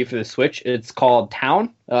RPG for the Switch. It's called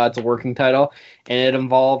Town. It's a working title, and it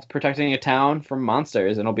involves protecting a town from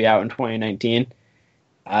monsters, and it'll be out in 2019.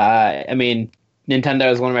 I mean,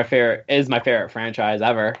 Nintendo is my favorite franchise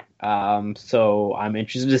ever. So I'm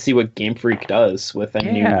interested to see what Game Freak does with a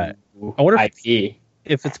new I wonder IP.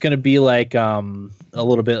 If it's going to be like a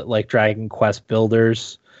little bit like Dragon Quest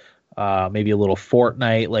Builders, maybe a little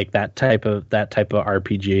Fortnite, like that type of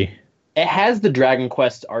RPG. It has the Dragon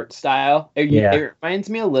Quest art style. It reminds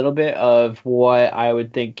me a little bit of what I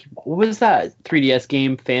would think. What was that 3DS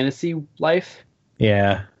game, Fantasy Life?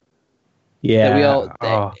 Yeah.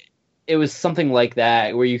 It was something like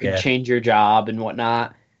that where you could change your job and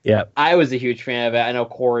whatnot. Yeah. I was a huge fan of it. I know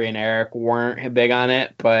Corey and Eric weren't big on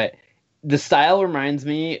it, but the style reminds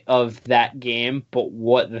me of that game, but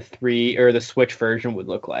what the Switch version would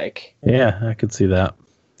look like. Yeah, I could see that.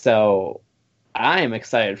 So I am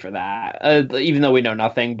excited for that, even though we know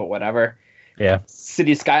nothing, but whatever. Yeah.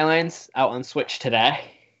 City Skylines out on Switch today.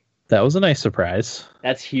 That was a nice surprise.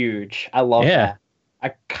 That's huge. I love that.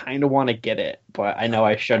 I kind of want to get it, but I know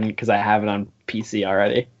I shouldn't because I have it on PC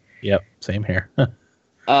already. Yep, same here.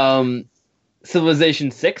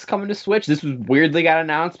 Civilization 6 coming to Switch. This was weirdly got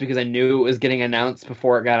announced because I knew it was getting announced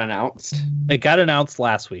before it got announced. It got announced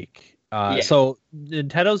last week. So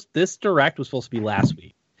this Direct was supposed to be last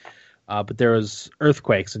week. But there was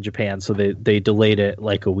earthquakes in Japan, so they delayed it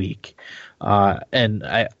like a week. And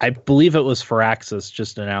I believe it was Firaxis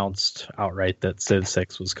just announced outright that Civ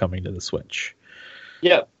 6 was coming to the Switch.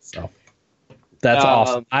 Yep. So that's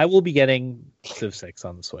awesome. I will be getting Civ 6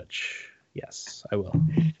 on the Switch. Yes, I will.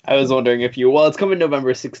 I was wondering if you... Well, it's coming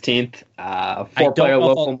November 16th. 4-player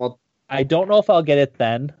local... I don't know if I'll get it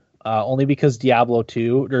then, only because Diablo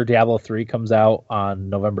 2 or Diablo 3 comes out on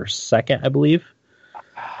November 2nd, I believe.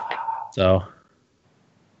 So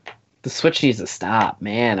the Switch needs to stop,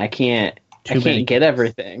 man. I can't get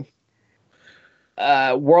everything.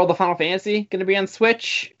 World of Final Fantasy going to be on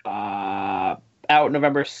Switch, out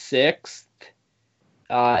November 6th.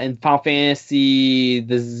 And Final Fantasy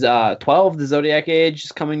 12, the Zodiac Age,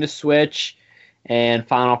 is coming to Switch. And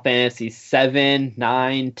Final Fantasy 7,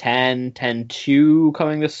 9, 10, 10-2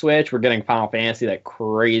 coming to Switch. We're getting Final Fantasy like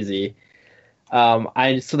crazy. So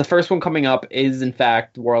the first one coming up is, in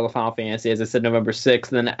fact, World of Final Fantasy, as I said, November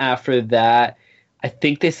 6th. And then after that, I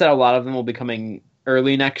think they said a lot of them will be coming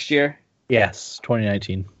early next year. Yes,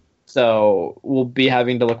 2019. So we'll be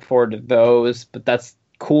having to look forward to those, but that's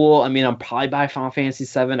cool. I mean, I'll probably buy Final Fantasy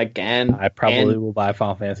 7 again. I probably will buy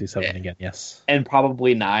Final Fantasy 7 again, yes. And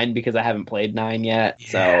probably 9 because I haven't played 9 yet. Yeah.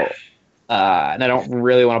 So, and I don't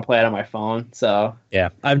really want to play it on my phone. So yeah,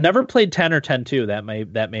 I've never played 10 or 10-2.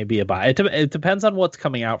 That may be a buy. It depends on what's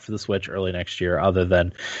coming out for the Switch early next year, other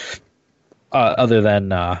than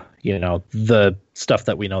the stuff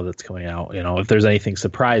that we know that's coming out. If there's anything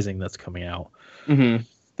surprising that's coming out. Mm-hmm.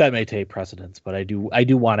 That may take precedence, but I do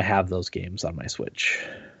want to have those games on my Switch.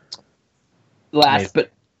 Last but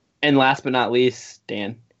not least,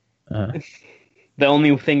 Dan. The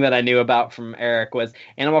only thing that I knew about from Eric was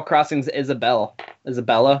Animal Crossing's Isabella.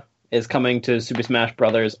 Isabella is coming to Super Smash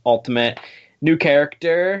Bros. Ultimate. New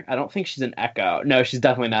character. I don't think she's an Echo. No, she's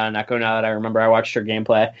definitely not an Echo now that I remember. I watched her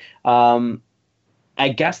gameplay. I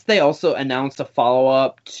guess they also announced a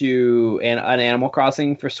follow-up to an Animal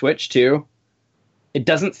Crossing for Switch, too. It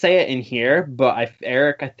doesn't say it in here, but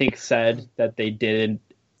Eric, I think, said that they did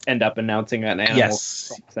end up announcing an Animal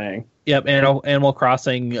Crossing. Yep, Animal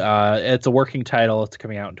Crossing. It's a working title. It's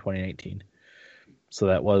coming out in 2019. So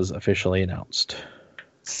that was officially announced.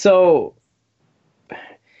 So,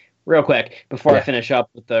 real quick, before I finish up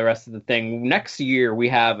with the rest of the thing, next year we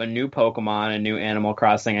have a new Pokemon, a new Animal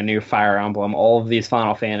Crossing, a new Fire Emblem, all of these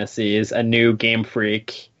Final Fantasies, a new Game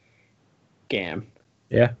Freak game.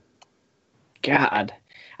 Yeah. God,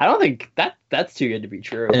 I don't think that's too good to be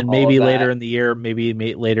true. And maybe later in the year,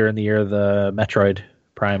 the Metroid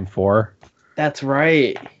Prime 4. That's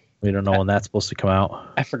right. We don't know when that's supposed to come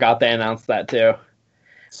out. I forgot they announced that too.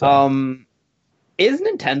 So. Is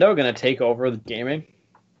Nintendo going to take over the gaming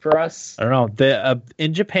for us? I don't know.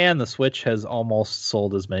 In Japan, the Switch has almost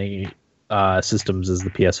sold as many systems as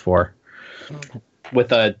the PS4.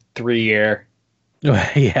 With a 3-year.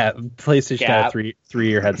 Yeah, PlayStation had a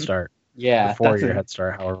 3-year head start. Yeah, 4-year head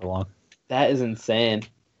start, however long. That is insane.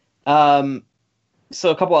 So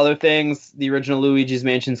a couple other things. The original Luigi's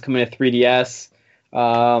Mansion is coming to 3DS.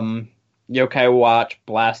 Yokai Watch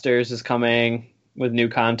Blasters is coming with new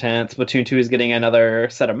content. Splatoon 2 is getting another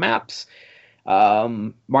set of maps.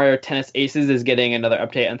 Mario Tennis Aces is getting another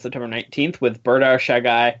update on September 19th with Birdar, Shy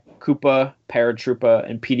Guy, Koopa, Paratroopa,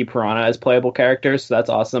 and Petey Piranha as playable characters, so that's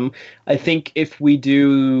awesome. I think if we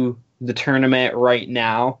do the tournament right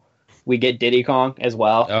now, we get Diddy Kong as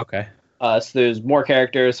well. Okay. So there's more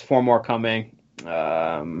characters, 4 more coming.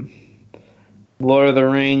 Lord of the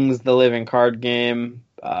Rings, The Living Card Game,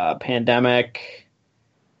 Pandemic,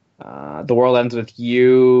 The World Ends With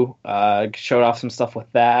You, showed off some stuff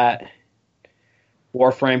with that.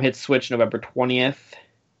 Warframe hits Switch November 20th.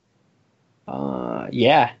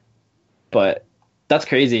 Yeah, but that's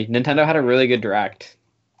crazy. Nintendo had a really good direct.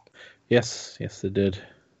 Yes, they did.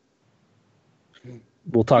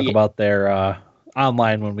 We'll talk about their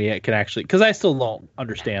online when we can actually, because I still don't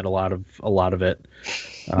understand a lot of it.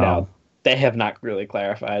 No, they have not really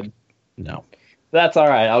clarified. No, that's all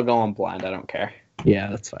right. I'll go on blind. I don't care. Yeah,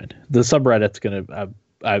 that's fine. The subreddit's gonna,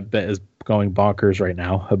 I bet, is going bonkers right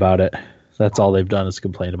now about it. That's all they've done is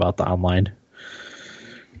complain about the online.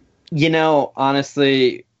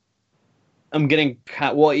 Honestly, I'm getting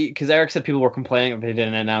because Eric said people were complaining that they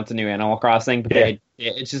didn't announce a new Animal Crossing, but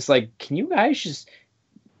it's just like, can you guys just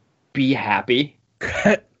be happy?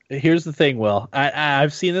 Here's the thing, Will.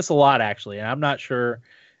 I've seen this a lot actually, and I'm not sure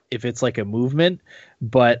if it's like a movement,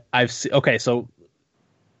 but so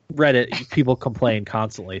Reddit people complain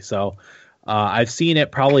constantly. So I've seen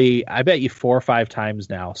it probably, I bet you 4 or 5 times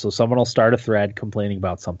now. So someone will start a thread complaining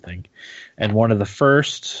about something, and one of the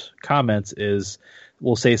first comments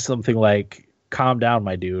will say something like, "Calm down,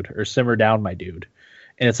 my dude," or "Simmer down, my dude,"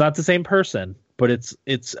 and it's not the same person, but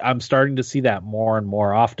it's I'm starting to see that more and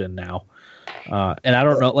more often now. And I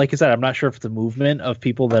don't know, like I said, I'm not sure if it's a movement of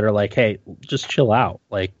people that are like, "Hey, just chill out,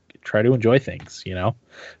 like try to enjoy things,"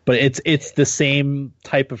 but it's the same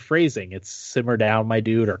type of phrasing. It's "simmer down, my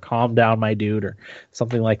dude," or "calm down, my dude," or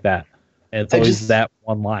something like that. And it's always that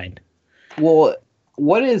one line. Well,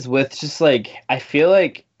 what is with just like, I feel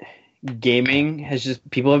like gaming has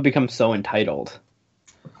people have become so entitled.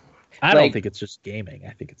 I don't think it's just gaming.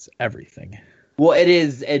 I think it's everything. Well, it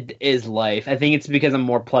is life. I think it's because I'm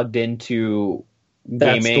more plugged into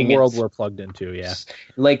That's gaming. the world we're plugged into, yeah.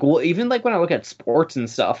 Like, well, even like when I look at sports and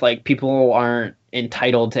stuff, like people aren't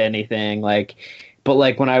entitled to anything. Like, but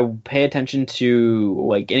like when I pay attention to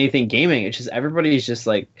like anything gaming, it's just everybody's just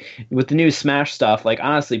like, with the new Smash stuff. Like,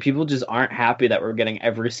 honestly, people just aren't happy that we're getting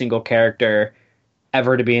every single character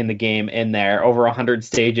ever to be in the game in there, over 100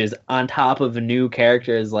 stages on top of new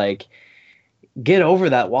characters. Like, get over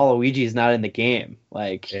that Waluigi's not in the game.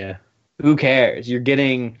 Like, yeah, who cares? You're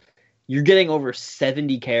getting over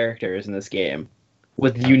 70 characters in this game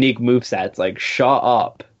with unique movesets. Like, shut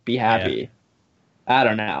up. Be happy. Yeah. I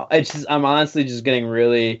don't know. I'm honestly just getting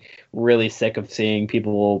really, really sick of seeing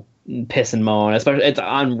people piss and moan. Especially, it's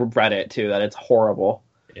on Reddit too, that it's horrible.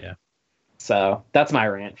 Yeah. So that's my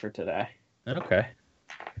rant for today. Okay.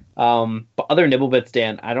 But other nibble bits,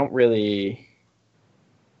 Dan, I don't really.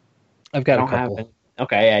 I've got a couple.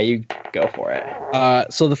 Okay, yeah, you go for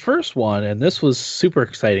it. So the first one, and this was super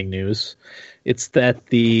exciting news, it's that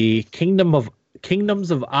the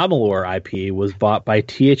Kingdoms of Amalur IP was bought by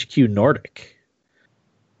THQ Nordic,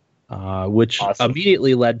 which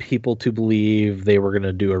immediately led people to believe they were going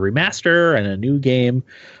to do a remaster and a new game,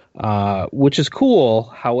 which is cool.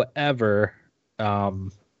 However,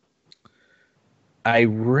 I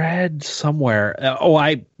read somewhere.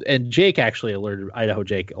 And Jake actually Idaho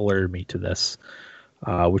Jake alerted me to this,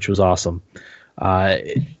 which was awesome.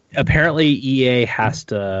 Apparently, EA has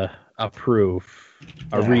to approve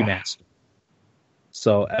a remaster.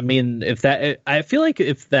 So, I mean, I feel like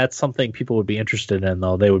if that's something people would be interested in,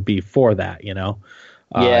 though, they would be for that.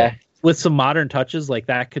 Yeah. With some modern touches, like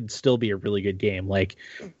that could still be a really good game. Like,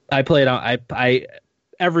 I play it on. I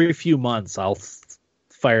every few months I'll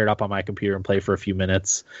fire it up on my computer and play for a few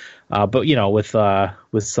minutes. But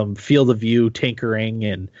with some field of view tinkering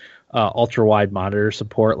and ultra wide monitor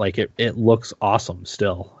support, like it looks awesome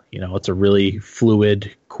still. It's a really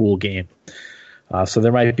fluid, cool game. So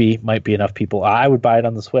there might be enough people. I would buy it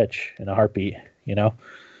on the Switch in a heartbeat.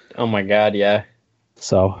 Oh my god, yeah.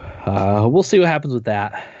 So we'll see what happens with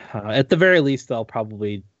that. At the very least, they'll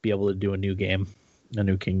probably be able to do a new game, a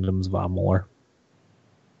new Kingdoms of Amalur.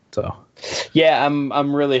 So, yeah,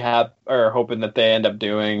 I'm really hoping that they end up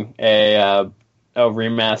doing a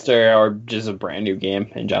remaster or just a brand new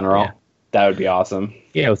game in general. Yeah. That would be awesome.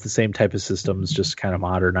 Yeah, with the same type of systems, just kind of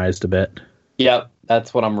modernized a bit. Yep,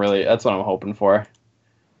 that's what I'm hoping for.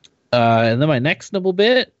 And then my last nibble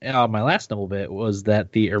bit was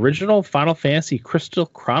that the original Final Fantasy Crystal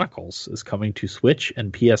Chronicles is coming to Switch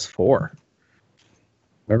and PS4.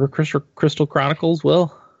 Remember Crystal Chronicles,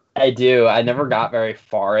 Will? I do. I never got very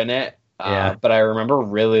far in it. Yeah. But I remember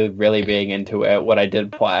really, really being into it when I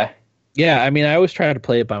did play. Yeah, I mean, I always try to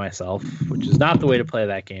play it by myself, which is not the way to play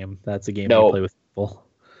that game. That's a game you play with people.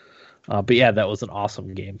 But yeah, that was an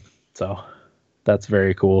awesome game. So that's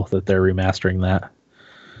very cool that they're remastering that.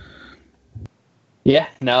 Yeah,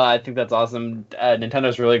 no, I think that's awesome.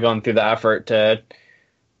 Nintendo's really going through the effort to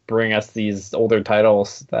bring us these older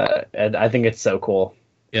titles. And I think it's so cool.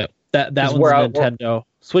 Yep, that one's Nintendo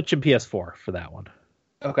Switch and PS4 for that one.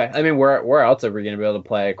 Okay, I mean, where else are we going to be able to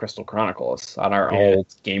play Crystal Chronicles on our old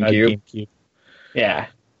GameCube? Yeah.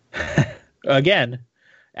 Again,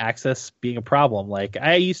 access being a problem. Like,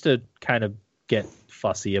 I used to kind of get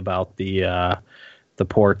fussy about the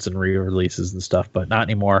ports and re-releases and stuff, but not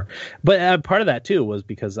anymore. But part of that too was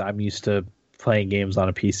because I'm used to playing games on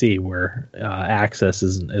a PC where access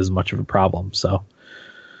isn't as much of a problem. So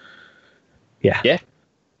yeah,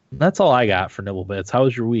 that's all I got for Nibble Bits. How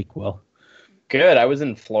was your week, Will? Good. I was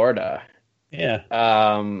in Florida. Yeah.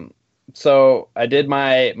 So I did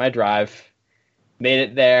my drive, made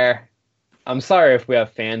it there. I'm sorry if we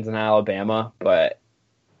have fans in Alabama, but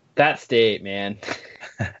that state, man.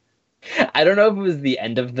 I don't know if it was the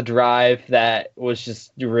end of the drive that was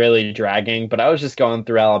just really dragging, but I was just going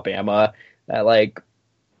through Alabama at like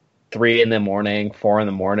 3 a.m, 4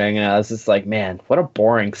 a.m, and I was just like, man, what a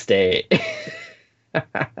boring state.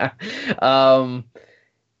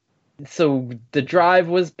 So the drive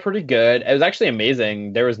was pretty good. It was actually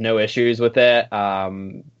amazing. There was no issues with it.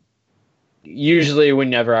 Usually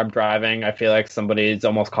whenever I'm driving, I feel like somebody's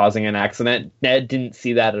almost causing an accident. Ned didn't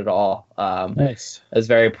see that at all. Nice. I was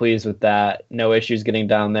very pleased with that. No issues getting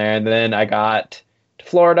down there. And then I got to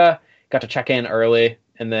Florida, got to check in early,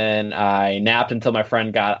 and then I napped until my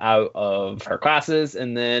friend got out of her classes,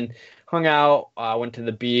 and then hung out, went to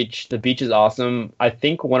the beach. The beach is awesome. I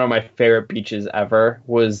think one of my favorite beaches ever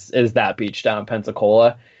is that beach down in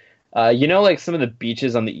Pensacola. Like some of the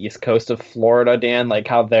beaches on the east coast of Florida, Dan, like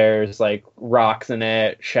how there's like rocks in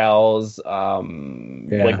it, shells,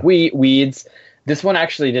 like weeds. This one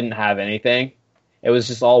actually didn't have anything. It was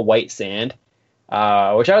just all white sand,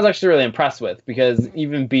 which I was actually really impressed with, because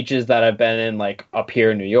even beaches that I've been in, like up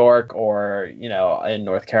here in New York or, in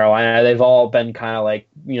North Carolina, they've all been kind of like,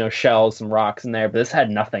 shells, some rocks in there, but this had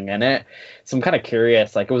nothing in it. So I'm kind of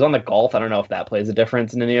curious, like it was on the Gulf. I don't know if that plays a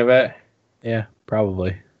difference in any of it. Yeah,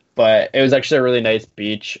 probably. But it was actually a really nice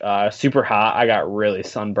beach. Super hot. I got really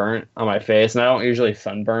sunburnt on my face, and I don't usually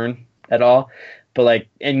sunburn at all. But like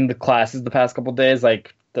in the classes the past couple days,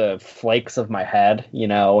 like the flakes of my head,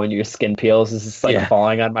 when your skin peels, is just like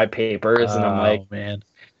falling on my papers, and I'm like,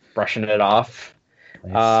 brushing it off.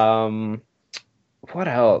 Nice. What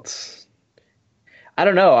else? I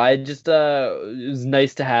don't know. I just it was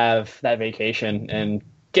nice to have that vacation and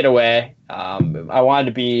get away. I wanted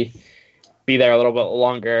to be there a little bit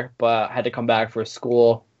longer, but I had to come back for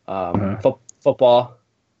school. Football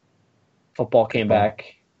came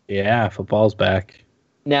back. Yeah, football's back.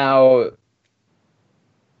 Now,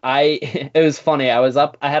 it was funny. I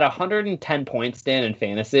had 110 points, Dan, in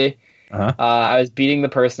fantasy. I was beating the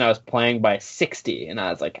person I was playing by 60, and I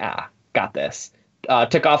was like, got this.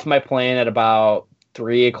 Took off my plane at about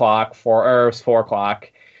 3 o'clock, 4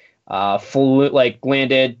 o'clock.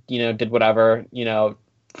 Landed, did whatever,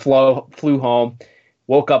 flew home,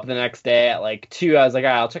 woke up the next day at like 2. I was like,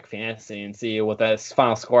 I'll check fantasy and see what this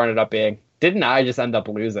final score ended up being. Didn't I just end up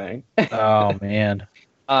losing? Oh, man.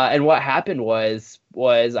 And what happened was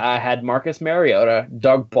I had Marcus Mariota,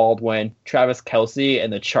 Doug Baldwin, Travis Kelce,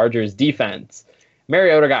 and the Chargers defense.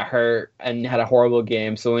 Mariota got hurt and had a horrible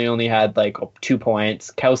game, so he only had like 2 points.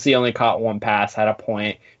 Kelce only caught 1 pass, had a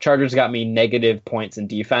point. Chargers got me negative points in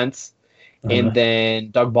defense. And then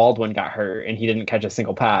Doug Baldwin got hurt, and he didn't catch a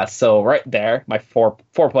single pass. So right there, my four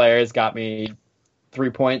players got me 3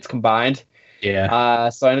 points combined. Yeah.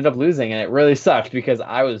 So I ended up losing, and it really sucked because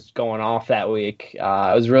I was going off that week.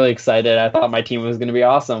 I was really excited. I thought my team was going to be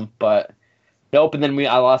awesome, but nope. And then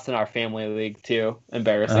I lost in our family league too,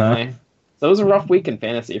 embarrassingly. So it was a rough week in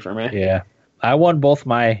fantasy for me. Yeah, I won both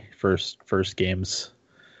my first games.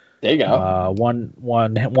 There you go.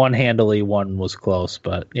 One handily, one was close,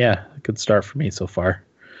 but yeah, a good start for me so far.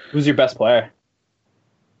 Who's your best player?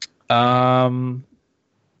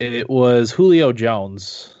 It was Julio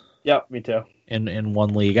Jones. Yep, me too. In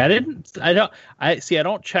one league, I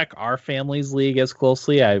don't check our family's league as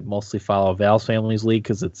closely. I mostly follow Val's family's league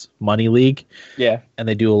because it's money league. Yeah, and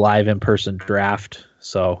they do a live in-person draft.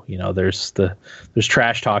 So there's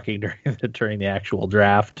trash talking during the actual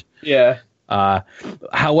draft. Yeah.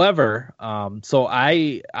 However, so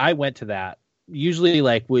I went to that. Usually,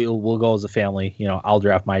 like we'll go as a family. I'll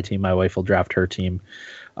draft my team, my wife will draft her team.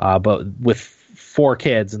 But with 4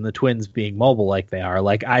 kids and the twins being mobile like they are,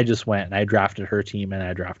 like I just went and I drafted her team and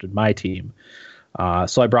I drafted my team.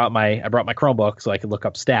 So I brought my Chromebook so I could look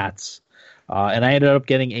up stats, and I ended up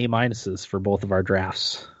getting A- for both of our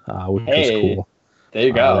drafts, which was cool. There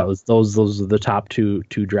you go. That was those are the top two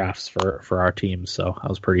drafts for our team. So I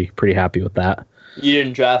was pretty happy with that. You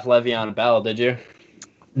didn't draft Le'Veon Bell, did you?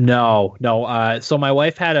 No. So my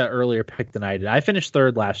wife had an earlier pick than I did. I finished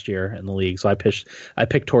 3rd last year in the league, so I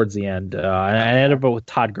picked towards the end. And I ended up with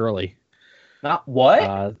Todd Gurley. Not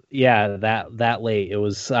what? Yeah, that late. It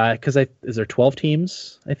was because is there 12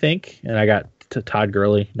 teams, I think, and I got to Todd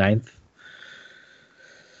Gurley 9th.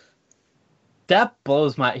 That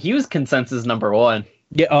blows my. He was consensus number 1.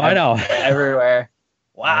 Yeah, I know. Everywhere.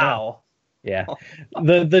 Wow. Yeah,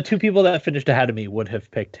 the 2 people that finished ahead of me would have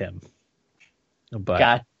picked him. But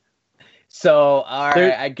God. So all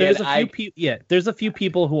right, I get. There's a few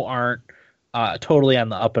people who aren't totally on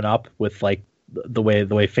the up and up with like the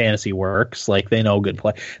way fantasy works. Like they know good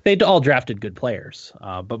play. They all drafted good players.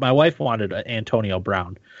 But my wife wanted Antonio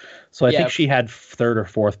Brown, so I think she had 3rd or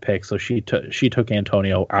 4th pick. So she took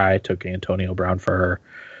Antonio. I took Antonio Brown for her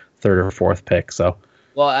 3rd or 4th pick. So.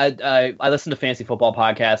 Well, I listen to fantasy football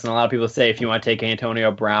podcasts, and a lot of people say if you want to take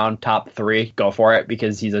Antonio Brown top 3, go for it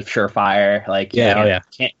because he's a surefire. Like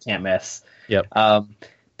can't miss. Yep.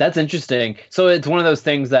 That's interesting. So it's one of those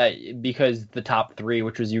things that because the top 3,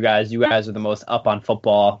 which was you guys are the most up on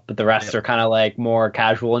football, but the rest are kind of like more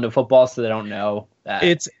casual into football, so they don't know that.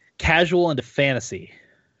 It's casual into fantasy.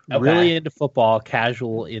 Okay. Really into football,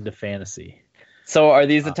 casual into fantasy. So are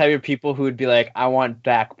these the type of people who would be like, I want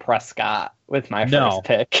Dak Prescott with my first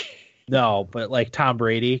pick? No, but like Tom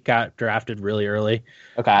Brady got drafted really early.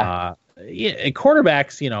 Okay. And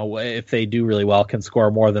quarterbacks, if they do really well, can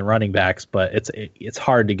score more than running backs, but it's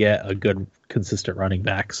hard to get a good, consistent running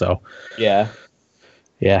back. So, yeah,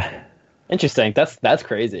 interesting. That's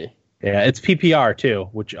crazy. Yeah, it's PPR too,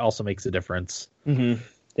 which also makes a difference. Mm-hmm.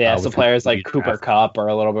 Yeah, so players like Cooper Kupp are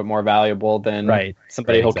a little bit more valuable than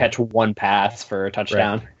somebody who'll catch one pass for a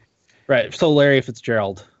touchdown. Right. So Larry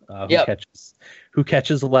Fitzgerald, who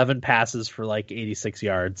catches 11 passes for like 86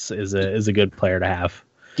 yards, is a good player to have.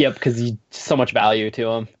 Yep, because he's so much value to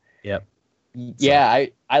him. Yep. Yeah,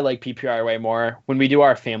 I like PPR way more. When we do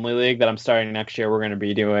our family league that I'm starting next year, we're going to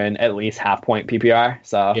be doing at least half-point PPR.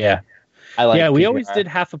 So yeah, I like. Yeah, we PPR. always did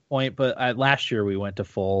half a point, but last year we went to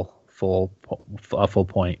full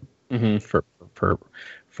point for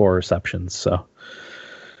 4 receptions. So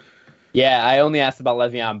yeah, I only asked about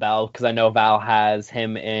Le'Veon Bell because I know Val has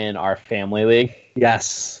him in our family league.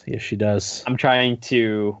 Yes, she does. I'm trying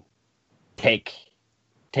to take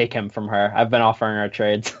him from her. I've been offering her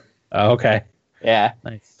trades. Oh, okay. Yeah.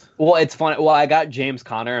 Nice. Well, it's fun. Well, I got James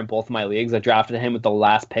Conner in both of my leagues. I drafted him with the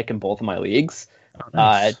last pick in both of my leagues. Oh,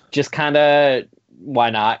 nice. Just kind of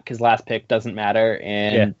why not? Because last pick doesn't matter,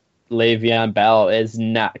 and Le'Veon Bell is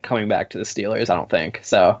not coming back to the Steelers. I don't think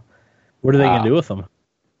so. What are they gonna do with him?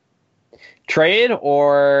 Trade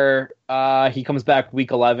or he comes back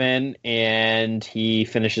week 11 and he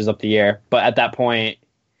finishes up the year. But at that point.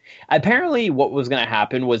 Apparently, what was going to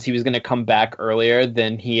happen was he was going to come back earlier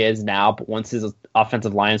than he is now, but once his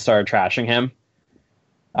offensive line started trashing him,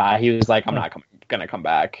 he was like, I'm not going to come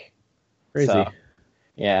back. Crazy. So,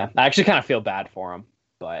 yeah, I actually kind of feel bad for him.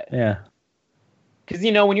 But yeah. Because,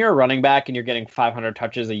 when you're a running back and you're getting 500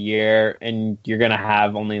 touches a year and you're going to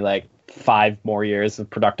have only like 5 more years of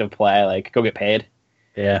productive play, like, go get paid.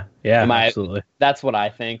 Yeah, absolutely. That's what I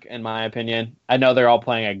think, in my opinion. I know they're all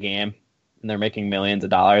playing a game. And they're making millions of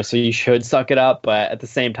dollars, so you should suck it up. But at the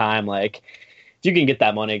same time, like, if you can get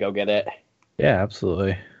that money, go get it. Yeah,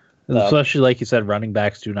 absolutely. So, especially like you said, running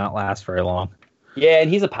backs do not last very long. Yeah, and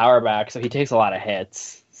he's a power back, so he takes a lot of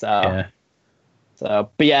hits. So but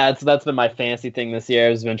yeah, that's been my fantasy thing this year.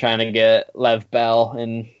 I've been trying to get Lev Bell,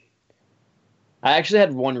 and I actually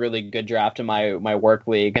had one really good draft in my work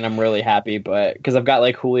league, and I'm really happy. But because I've got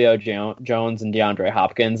like Julio Jones and DeAndre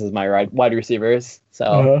Hopkins as my wide receivers,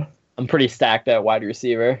 so. I'm pretty stacked at wide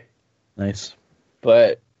receiver. Nice.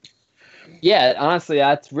 But, yeah, honestly,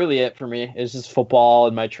 that's really it for me. It's just football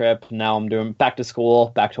and my trip. Now I'm doing back to school,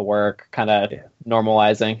 back to work, kind of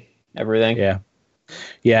normalizing everything. Yeah.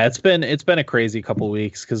 Yeah, it's been a crazy couple of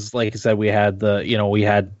weeks because, like I said, we had we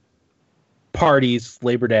had parties,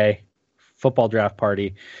 Labor Day, football draft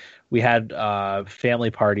party. We had a family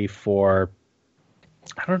party for,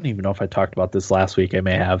 I don't even know if I talked about this last week. I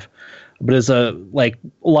may have. But it's a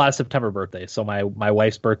lot of September birthdays. So my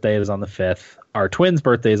wife's birthday is on the 5th. Our twins'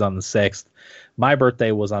 birthday is on the 6th. My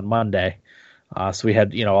birthday was on Monday. So we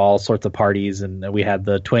had, all sorts of parties, and we had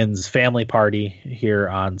the twins' family party here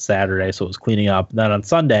on Saturday, so it was cleaning up. And then on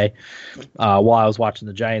Sunday, while I was watching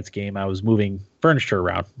the Giants game, I was moving furniture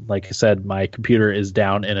around. Like I said, my computer is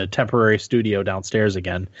down in a temporary studio downstairs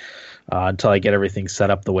again until I get everything set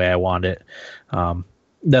up the way I want it.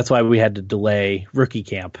 That's why we had to delay rookie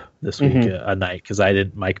camp this week a night, because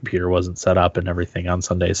my computer wasn't set up and everything on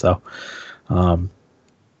Sunday. So,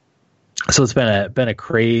 so it's been a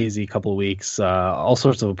crazy couple of weeks, all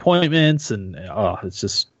sorts of appointments, and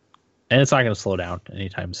it's not going to slow down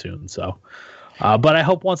anytime soon. So, but I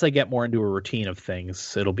hope once I get more into a routine of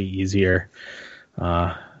things, it'll be easier.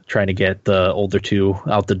 Trying to get the older two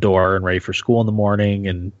out the door and ready for school in the morning,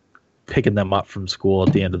 and picking them up from school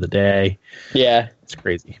at the end of the day. Yeah, it's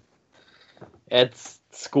crazy. It's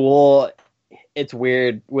school. It's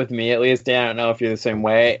weird with me, at least. Dan, I don't know if you're the same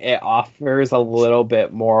way. It offers a little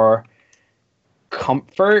bit more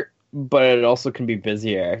comfort, but it also can be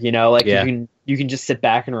busier. You can just sit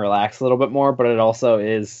back and relax a little bit more, but it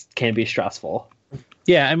also can be stressful.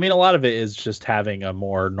 Yeah, I mean, a lot of it is just having a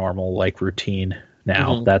more normal routine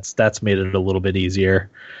now. That's made it a little bit easier.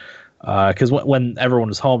 Because when everyone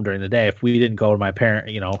was home during the day, if we didn't go to my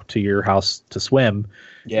to your house to swim,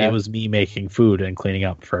 it was me making food and cleaning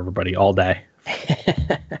up for everybody all day,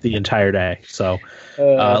 the entire day. So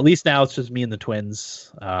at least now it's just me and the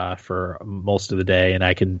twins for most of the day, and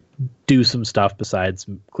I can do some stuff besides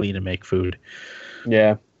clean and make food.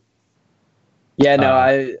 Yeah. Yeah, no,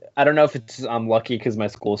 I don't know if I'm lucky because my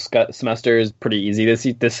school semester is pretty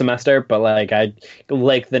easy this semester, but I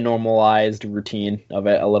like the normalized routine of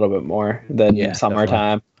it a little bit more than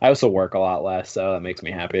summertime. Definitely. I also work a lot less, so that makes me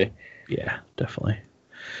happy. Yeah, definitely.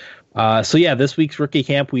 So this week's rookie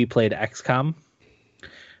camp we played XCOM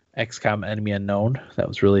Enemy Unknown. That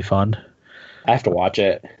was really fun. I have to watch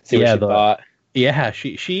it. See what she thought. Yeah,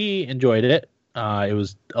 she enjoyed it. It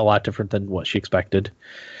was a lot different than what she expected.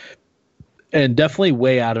 And definitely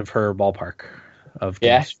way out of her ballpark of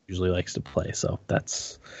games she usually likes to play. So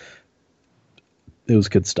it was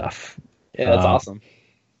good stuff. Yeah, that's awesome.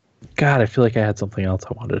 God, I feel like I had something else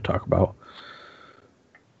I wanted to talk about.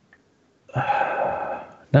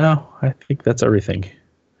 No, I think that's everything.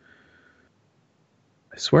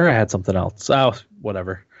 I swear I had something else. Oh,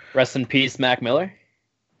 whatever. Rest in peace, Mac Miller.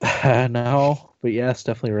 No, but yes,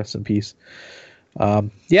 definitely rest in peace.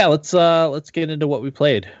 Let's get into what we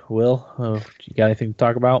played. Will, you got anything to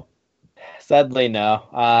talk about? Sadly, no.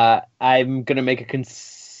 I'm gonna make a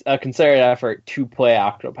concerted effort to play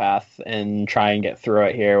Octopath and try and get through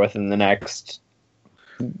it here within the next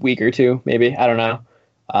week or two, maybe. I don't know.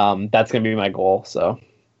 That's gonna be my goal. So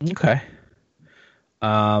okay.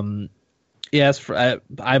 Yes,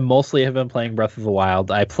 I mostly have been playing Breath of the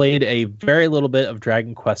Wild. I played a very little bit of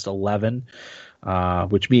Dragon Quest XI,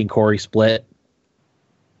 which me and Corey split.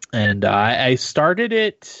 And I started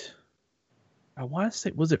it, I want to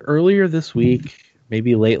say, was it earlier this week?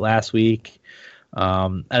 Maybe late last week.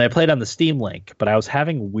 And I played on the Steam Link, but I was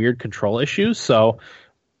having weird control issues. So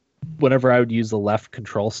whenever I would use the left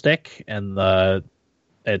control stick and to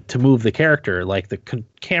move the character, the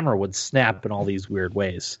camera would snap in all these weird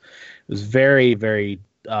ways. It was very, very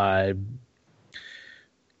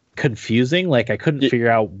confusing. I couldn't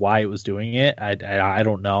figure out why it was doing it. I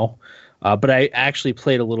don't know. But I actually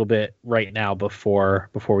played a little bit right now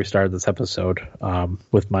before we started this episode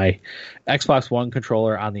with my Xbox One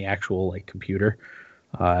controller on the actual computer,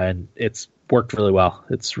 and it's worked really well.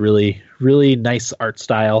 It's really, really nice art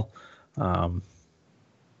style.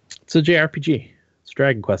 It's a JRPG. It's a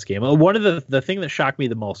Dragon Quest game. One of the thing that shocked me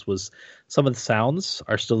the most was some of the sounds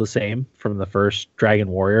are still the same from the first Dragon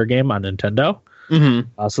Warrior game on Nintendo.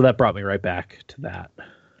 Mm-hmm. So that brought me right back to that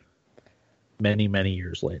many, many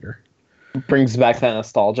years later. Brings back that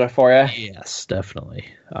nostalgia for you. Yes, definitely.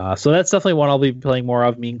 So that's definitely one I'll be playing more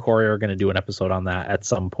of. Me and Corey are going to do an episode on that at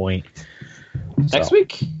some point. Next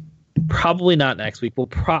week? Probably not next week.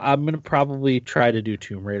 I'm going to probably try to do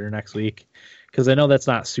Tomb Raider next week because I know that's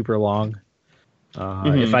not super long.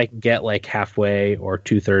 If I can get halfway or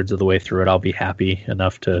 2/3 of the way through it, I'll be happy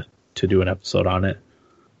enough to do an episode on it.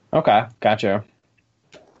 Okay, gotcha.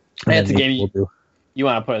 It's a game you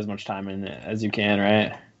want to put as much time in it as you can,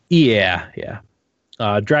 right? Yeah.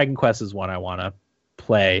 Dragon Quest is one I want to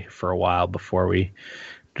play for a while before we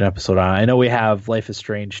do an episode on. I know we have Life is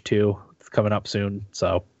Strange 2 coming up soon,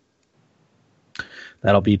 so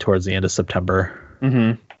that'll be towards the end of September.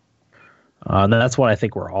 Mm-hmm. And that's one I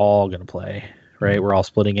think we're all going to play, right? We're all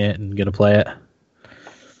splitting it and going to play it.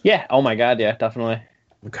 Yeah. Oh my God. Yeah, definitely.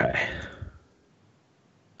 Okay.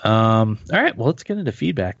 All right. Well, let's get into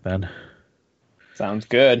feedback then. Sounds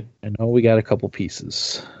good. I know we got a couple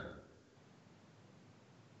pieces.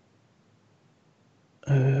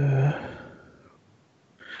 Uh,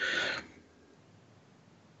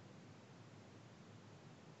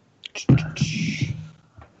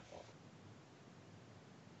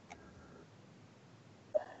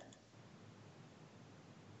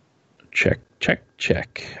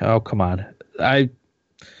 check. Oh, come on. I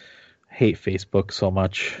hate Facebook so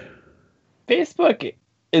much. Facebook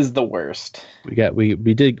is the worst. We got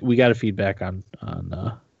a feedback on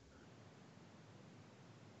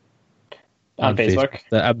Facebook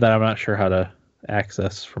that I'm not sure how to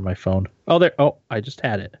access from my phone. Oh, there. Oh, I just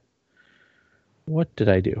had it. What did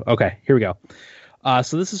I do? Okay, here we go.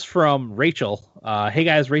 So this is from Rachel. Hey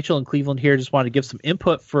guys, Rachel in Cleveland here. Just wanted to give some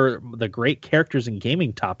input for the great characters in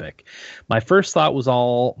gaming topic. My first thought was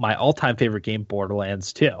my all-time favorite game,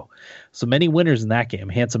 Borderlands 2. So many winners in that game.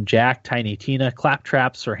 Handsome Jack, Tiny Tina,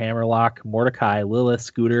 Claptrap, Sir Hammerlock, Mordecai, Lilith,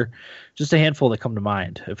 Scooter. Just a handful that come to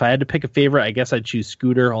mind. If I had to pick a favorite, I guess I'd choose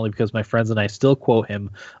Scooter, only because my friends and I still quote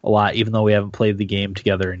him a lot, even though we haven't played the game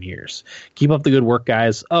together in years. Keep up the good work,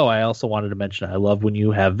 guys. Oh, I also wanted to mention I love when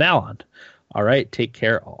you have Val on. All right, take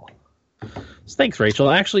care, all. So thanks,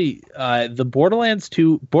 Rachel. Actually, the Borderlands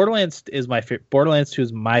 2 is my favorite Borderlands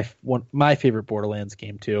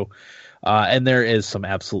game too, and there is some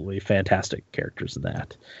absolutely fantastic characters in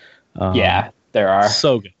that. Yeah, there are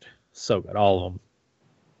so good, all of them.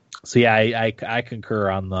 So yeah, I concur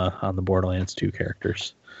on the Borderlands 2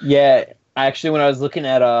 characters. Yeah, actually, when I was looking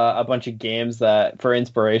at a bunch of games that for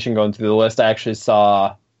inspiration going through the list, I actually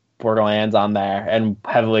saw Borderlands on there and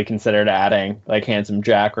heavily considered adding like Handsome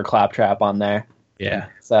Jack or Claptrap on there. Yeah.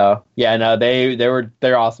 So yeah, no,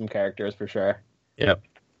 they're awesome characters for sure. Yep.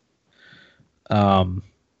 And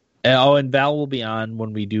Val will be on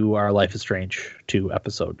when we do our Life is Strange 2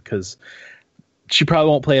 episode, because she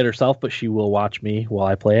probably won't play it herself, but she will watch me while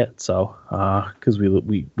I play it. So because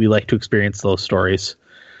we like to experience those stories.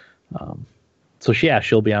 So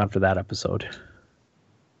she'll be on for that episode.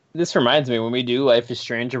 This reminds me, when we do Life is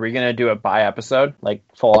Strange, are we going to do it by episode? Like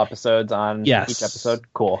full episodes on each episode?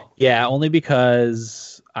 Cool. Yeah, only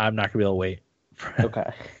because I'm not going to be able to wait.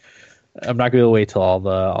 Okay. I'm not going to be able to wait till all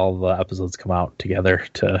the episodes come out together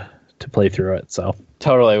to play through it. So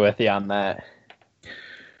totally with you on that.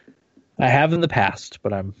 I have in the past,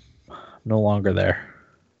 but I'm no longer there.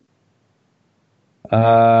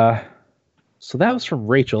 So that was from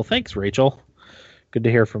Rachel. Thanks, Rachel. Good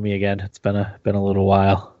to hear from you again. It's been a little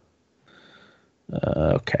while.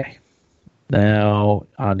 Okay. Now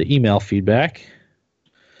on to email feedback.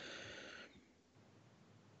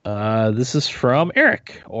 This is from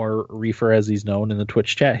Eric, or Reefer as he's known in the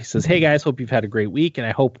Twitch chat. He says, "Hey guys, hope you've had a great week, and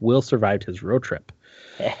I hope Will survived his road trip."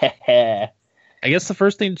 I guess the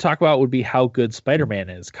first thing to talk about would be how good Spider-Man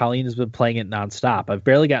is. Colleen has been playing it nonstop. I've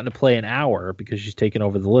barely gotten to play an hour because she's taken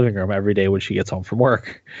over the living room every day when she gets home from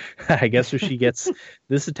work. I guess if she gets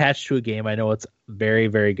this attached to a game, I know it's very,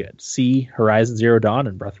 very good. See Horizon Zero Dawn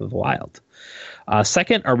and Breath of the Wild.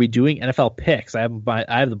 Second, are we doing NFL picks? I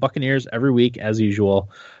have the Buccaneers every week as usual,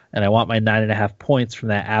 and I want my 9.5 points from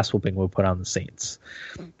that ass whooping we put on the Saints.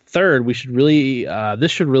 Third, this should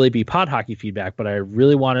really be pod hockey feedback, but I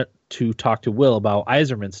really wanted to talk to Will about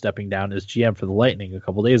Yzerman stepping down as GM for the Lightning a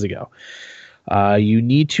couple days ago. You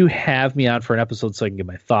need to have me on for an episode so I can get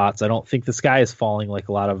my thoughts. I don't think the sky is falling like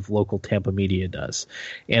a lot of local Tampa media does.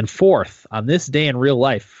 And fourth, on this day in real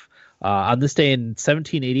life, on this day in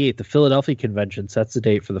 1788, the Philadelphia Convention sets the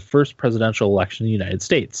date for the first presidential election in the United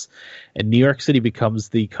States, and New York City becomes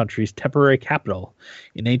the country's temporary capital.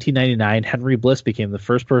 In 1999, Henry Bliss became the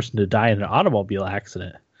first person to die in an automobile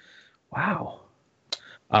accident. Wow.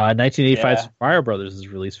 1985, Super Mario Brothers is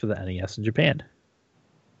released for the NES in Japan.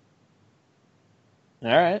 All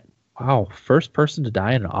right. Wow, first person to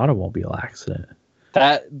die in an automobile accident.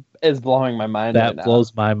 That is blowing my mind. That right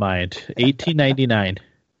blows my mind. 1899.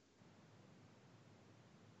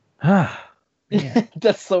 Ah, man.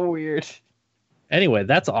 That's so weird. Anyway,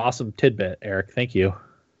 that's an awesome tidbit, Eric. Thank you.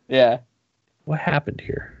 Yeah. What happened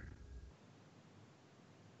here?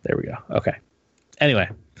 There we go. Okay. Anyway,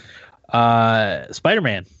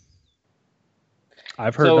 Spider-Man.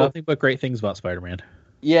 I've heard nothing but great things about Spider-Man.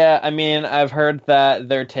 Yeah, I mean, I've heard that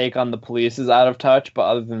their take on the police is out of touch, but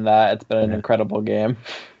other than that, it's been an incredible game.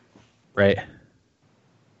 Right.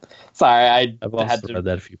 Sorry, I've also read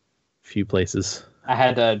that a few places. I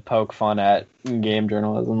had to poke fun at game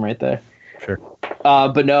journalism right there. Sure.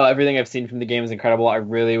 But no, everything I've seen from the game is incredible. I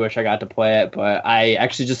really wish I got to play it, but I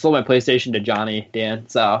actually just sold my PlayStation to Johnny, Dan.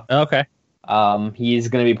 So okay. He's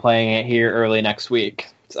going to be playing it here early next week.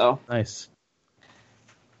 So nice.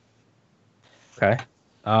 Okay.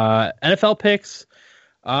 NFL picks.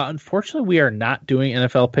 Unfortunately, we are not doing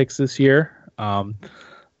NFL picks this year.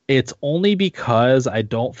 It's only because I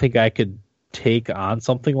don't think I could take on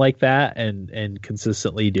something like that and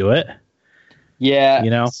consistently do it. Yeah. You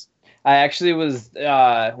know? I actually was,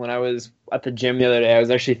 when I was at the gym the other day, I was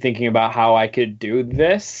actually thinking about how I could do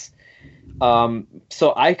this.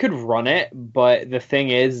 So I could run it, but the thing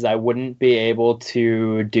is I wouldn't be able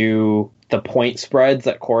to do the point spreads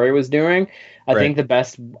that Corey was doing. I think the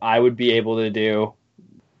best I would be able to do,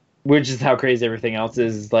 which is how crazy everything else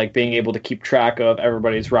is like being able to keep track of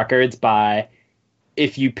everybody's records by,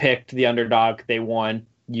 if you picked the underdog, they won,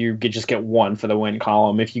 you could just get 1 for the win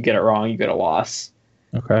column. If you get it wrong, you get a loss.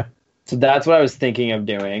 Okay. So that's what I was thinking of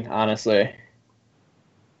doing, honestly.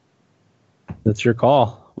 That's your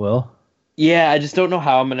call, Will. Yeah, I just don't know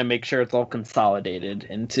how I'm going to make sure it's all consolidated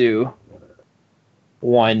into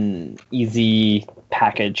one easy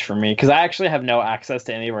package for me, because I actually have no access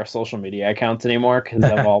to any of our social media accounts anymore because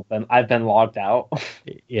I've been logged out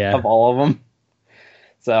of all of them.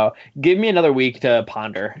 So give me another week to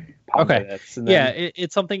ponder this. And then...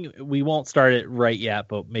 it's something we won't start it right yet,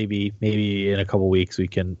 but maybe in a couple weeks we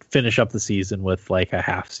can finish up the season with like a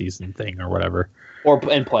half season thing or whatever.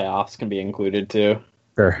 And playoffs can be included too.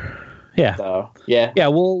 Sure. Yeah. So yeah.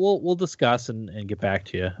 We'll discuss and get back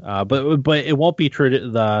to you. But it won't be true to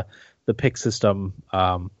the pick system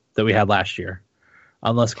that we had last year,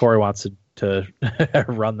 unless Corey wants to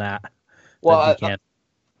run that. Well,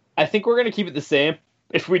 I think we're gonna keep it the same.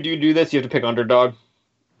 If we do this, you have to pick underdog.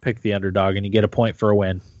 Pick the underdog, and you get a point for a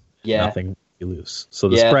win. Yeah. Nothing, you lose. So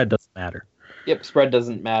the spread doesn't matter. Yep, spread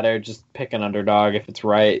doesn't matter. Just pick an underdog if it's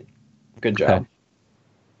right. Good job.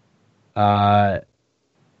 Okay.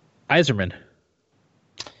 Yzerman.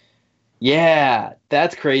 Yeah,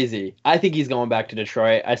 that's crazy. I think he's going back to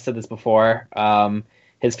Detroit. I said this before.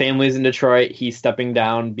 His family's in Detroit. He's stepping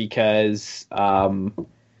down because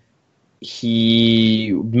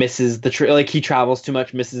he misses he travels too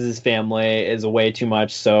much, misses his family, is away too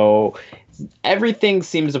much. So everything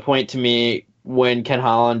seems to point to me when Ken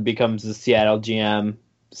Holland becomes the Seattle GM,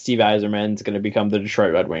 Steve Yzerman's going to become the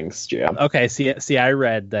Detroit Red Wings GM. Okay, see, I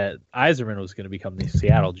read that Yzerman was going to become the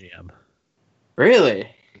Seattle GM. Really?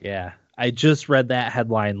 Yeah, I just read that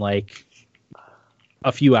headline like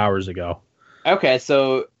a few hours ago. Okay,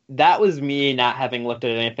 so that was me not having looked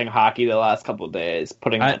at anything hockey the last couple of days,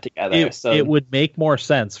 putting that together. It would make more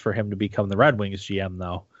sense for him to become the Red Wings GM,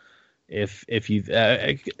 though, if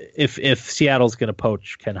Seattle's going to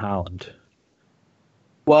poach Ken Holland.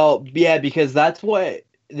 Well, yeah, because that's what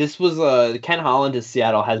this was. Ken Holland to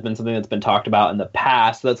Seattle has been something that's been talked about in the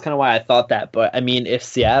past. So that's kind of why I thought that. But I mean, if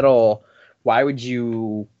Seattle, why would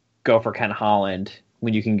you go for Ken Holland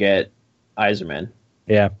when you can get Yzerman?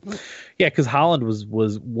 Yeah, because Holland was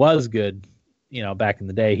good, back in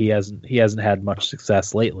the day. He hasn't had much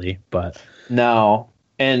success lately, but no,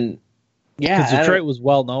 and yeah, because Detroit was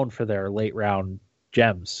well known for their late round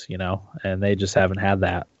gems, and they just haven't had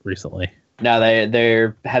that recently. No,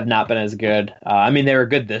 they have not been as good. I mean, they were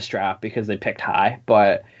good this draft because they picked high,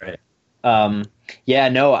 but I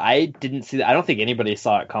didn't see that. I don't think anybody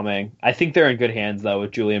saw it coming. I think they're in good hands though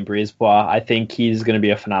with Julien Brisebois. I think he's going to be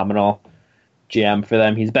a phenomenal GM for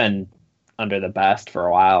them. He's been under the best for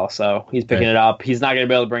a while, so he's picking it up. He's not going to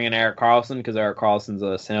be able to bring in Erik Karlsson because Erik Karlsson's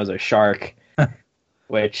a San Jose Shark,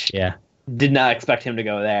 which did not expect him to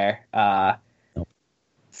go there.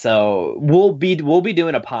 So we'll be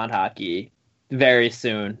doing a pond hockey very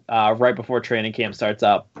soon, right before training camp starts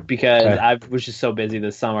up, because I was just so busy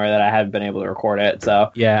this summer that I haven't been able to record it. So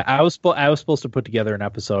yeah, I was supposed to put together an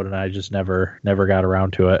episode, and I just never got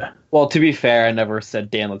around to it. Well, to be fair, I never said,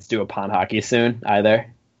 Dan, let's do a pond hockey soon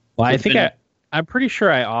either. Well, I think I'm pretty sure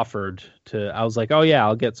I offered to. I was like, oh yeah,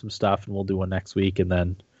 I'll get some stuff and we'll do one next week, and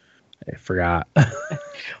then I forgot. Well,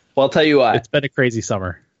 I'll tell you what, it's been a crazy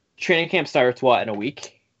summer. Training camp starts in a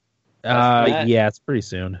week? Yeah, it's pretty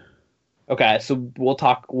soon. Okay, so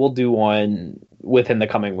we'll do one within the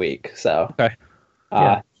coming week. So okay,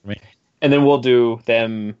 and then we'll do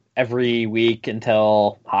them every week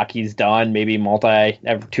until hockey's done. Maybe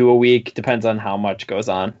every 2 a week, depends on how much goes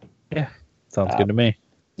on. Yeah, sounds good to me.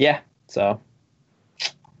 Yeah. So,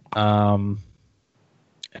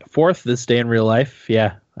 fourth, This Day in Real Life.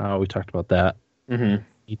 Yeah, we talked about that. Mm-hmm.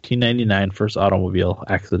 1899 first automobile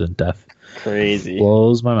accident death. Crazy.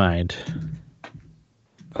 Blows my mind.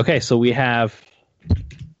 Okay, so we have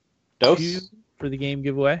two for the game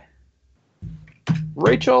giveaway.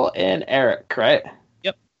 Rachel and Eric, right?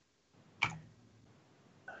 Yep.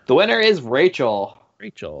 The winner is Rachel.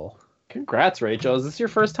 Rachel. Congrats, Rachel. Is this your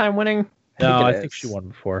first time winning? I think she won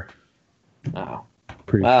before. Oh.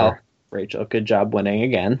 Pretty sure. Rachel, good job winning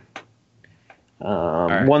again.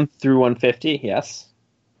 Right. 1 through 150, yes.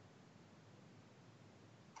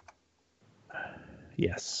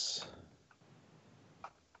 Yes.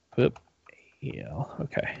 Whoop. AEL.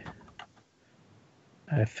 Okay.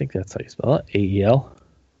 I think that's how you spell it. AEL.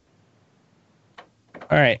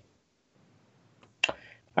 All right. All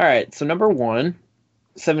right. So number 1,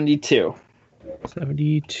 72.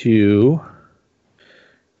 72.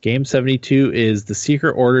 Game 72 is The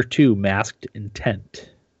Secret Order 2 Masked Intent.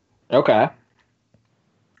 Okay.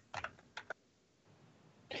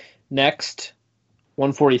 Next,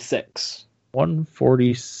 146.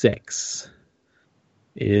 146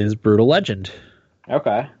 is Brutal Legend.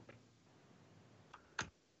 Okay.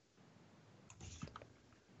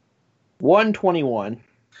 121.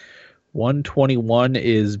 121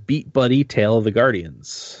 is Beat Buddy Tale of the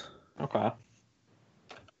Guardians. Okay.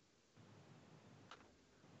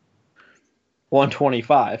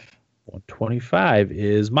 125. 125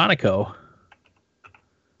 is Monaco.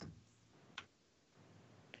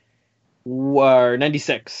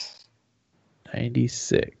 96.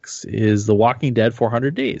 96 is The Walking Dead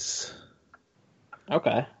 400 Days.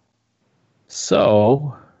 Okay.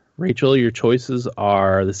 So, Rachel, your choices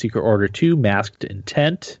are The Secret Order 2 Masked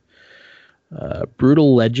Intent,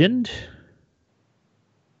 Brutal Legend,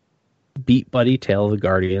 Beat Buddy Tale of the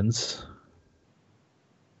Guardians,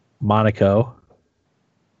 Monaco,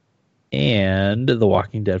 and The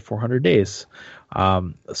Walking Dead 400 Days.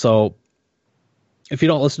 So if you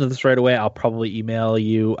don't listen to this right away, I'll probably email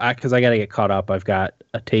you because I got to get caught up. I've got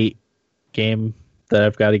a Tate game that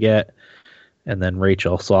I've got to get, and then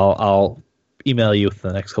Rachel. So I'll email you for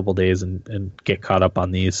the next couple of days and get caught up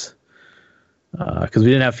on these because we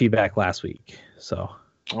didn't have feedback last week. So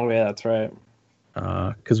oh yeah, that's right.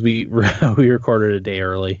 Because we recorded a day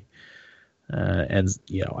early. And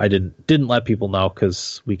you know, I didn't let people know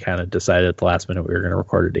because we kind of decided at the last minute we were going to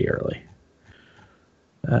record a day early.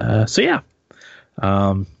 So yeah,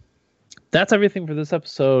 that's everything for this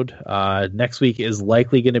episode. Next week is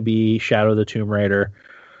likely going to be Shadow of the Tomb Raider.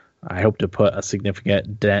 I hope to put a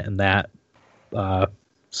significant dent in that,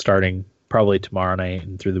 starting probably tomorrow night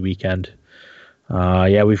and through the weekend.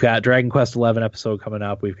 Yeah, we've got Dragon Quest 11 episode coming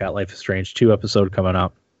up. We've got Life is Strange 2 episode coming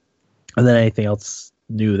up, and then anything else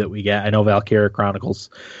new that we get. I know Valkyria Chronicles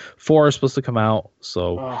 4 is supposed to come out,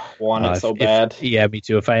 so want it so bad. Yeah, me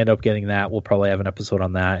too. If I end up getting that, we'll probably have an episode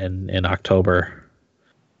on that in October.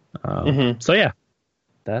 So yeah,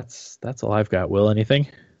 that's all I've got. Will, anything?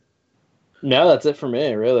 No, that's it for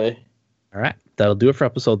me, really. All right, that'll do it for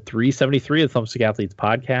episode 373 of the Thumbstick Athletes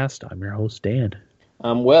podcast. I'm your host, Dan.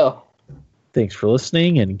 I'm Will. Thanks for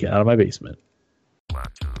listening, and get out of my basement. 1,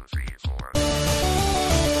 2, 3.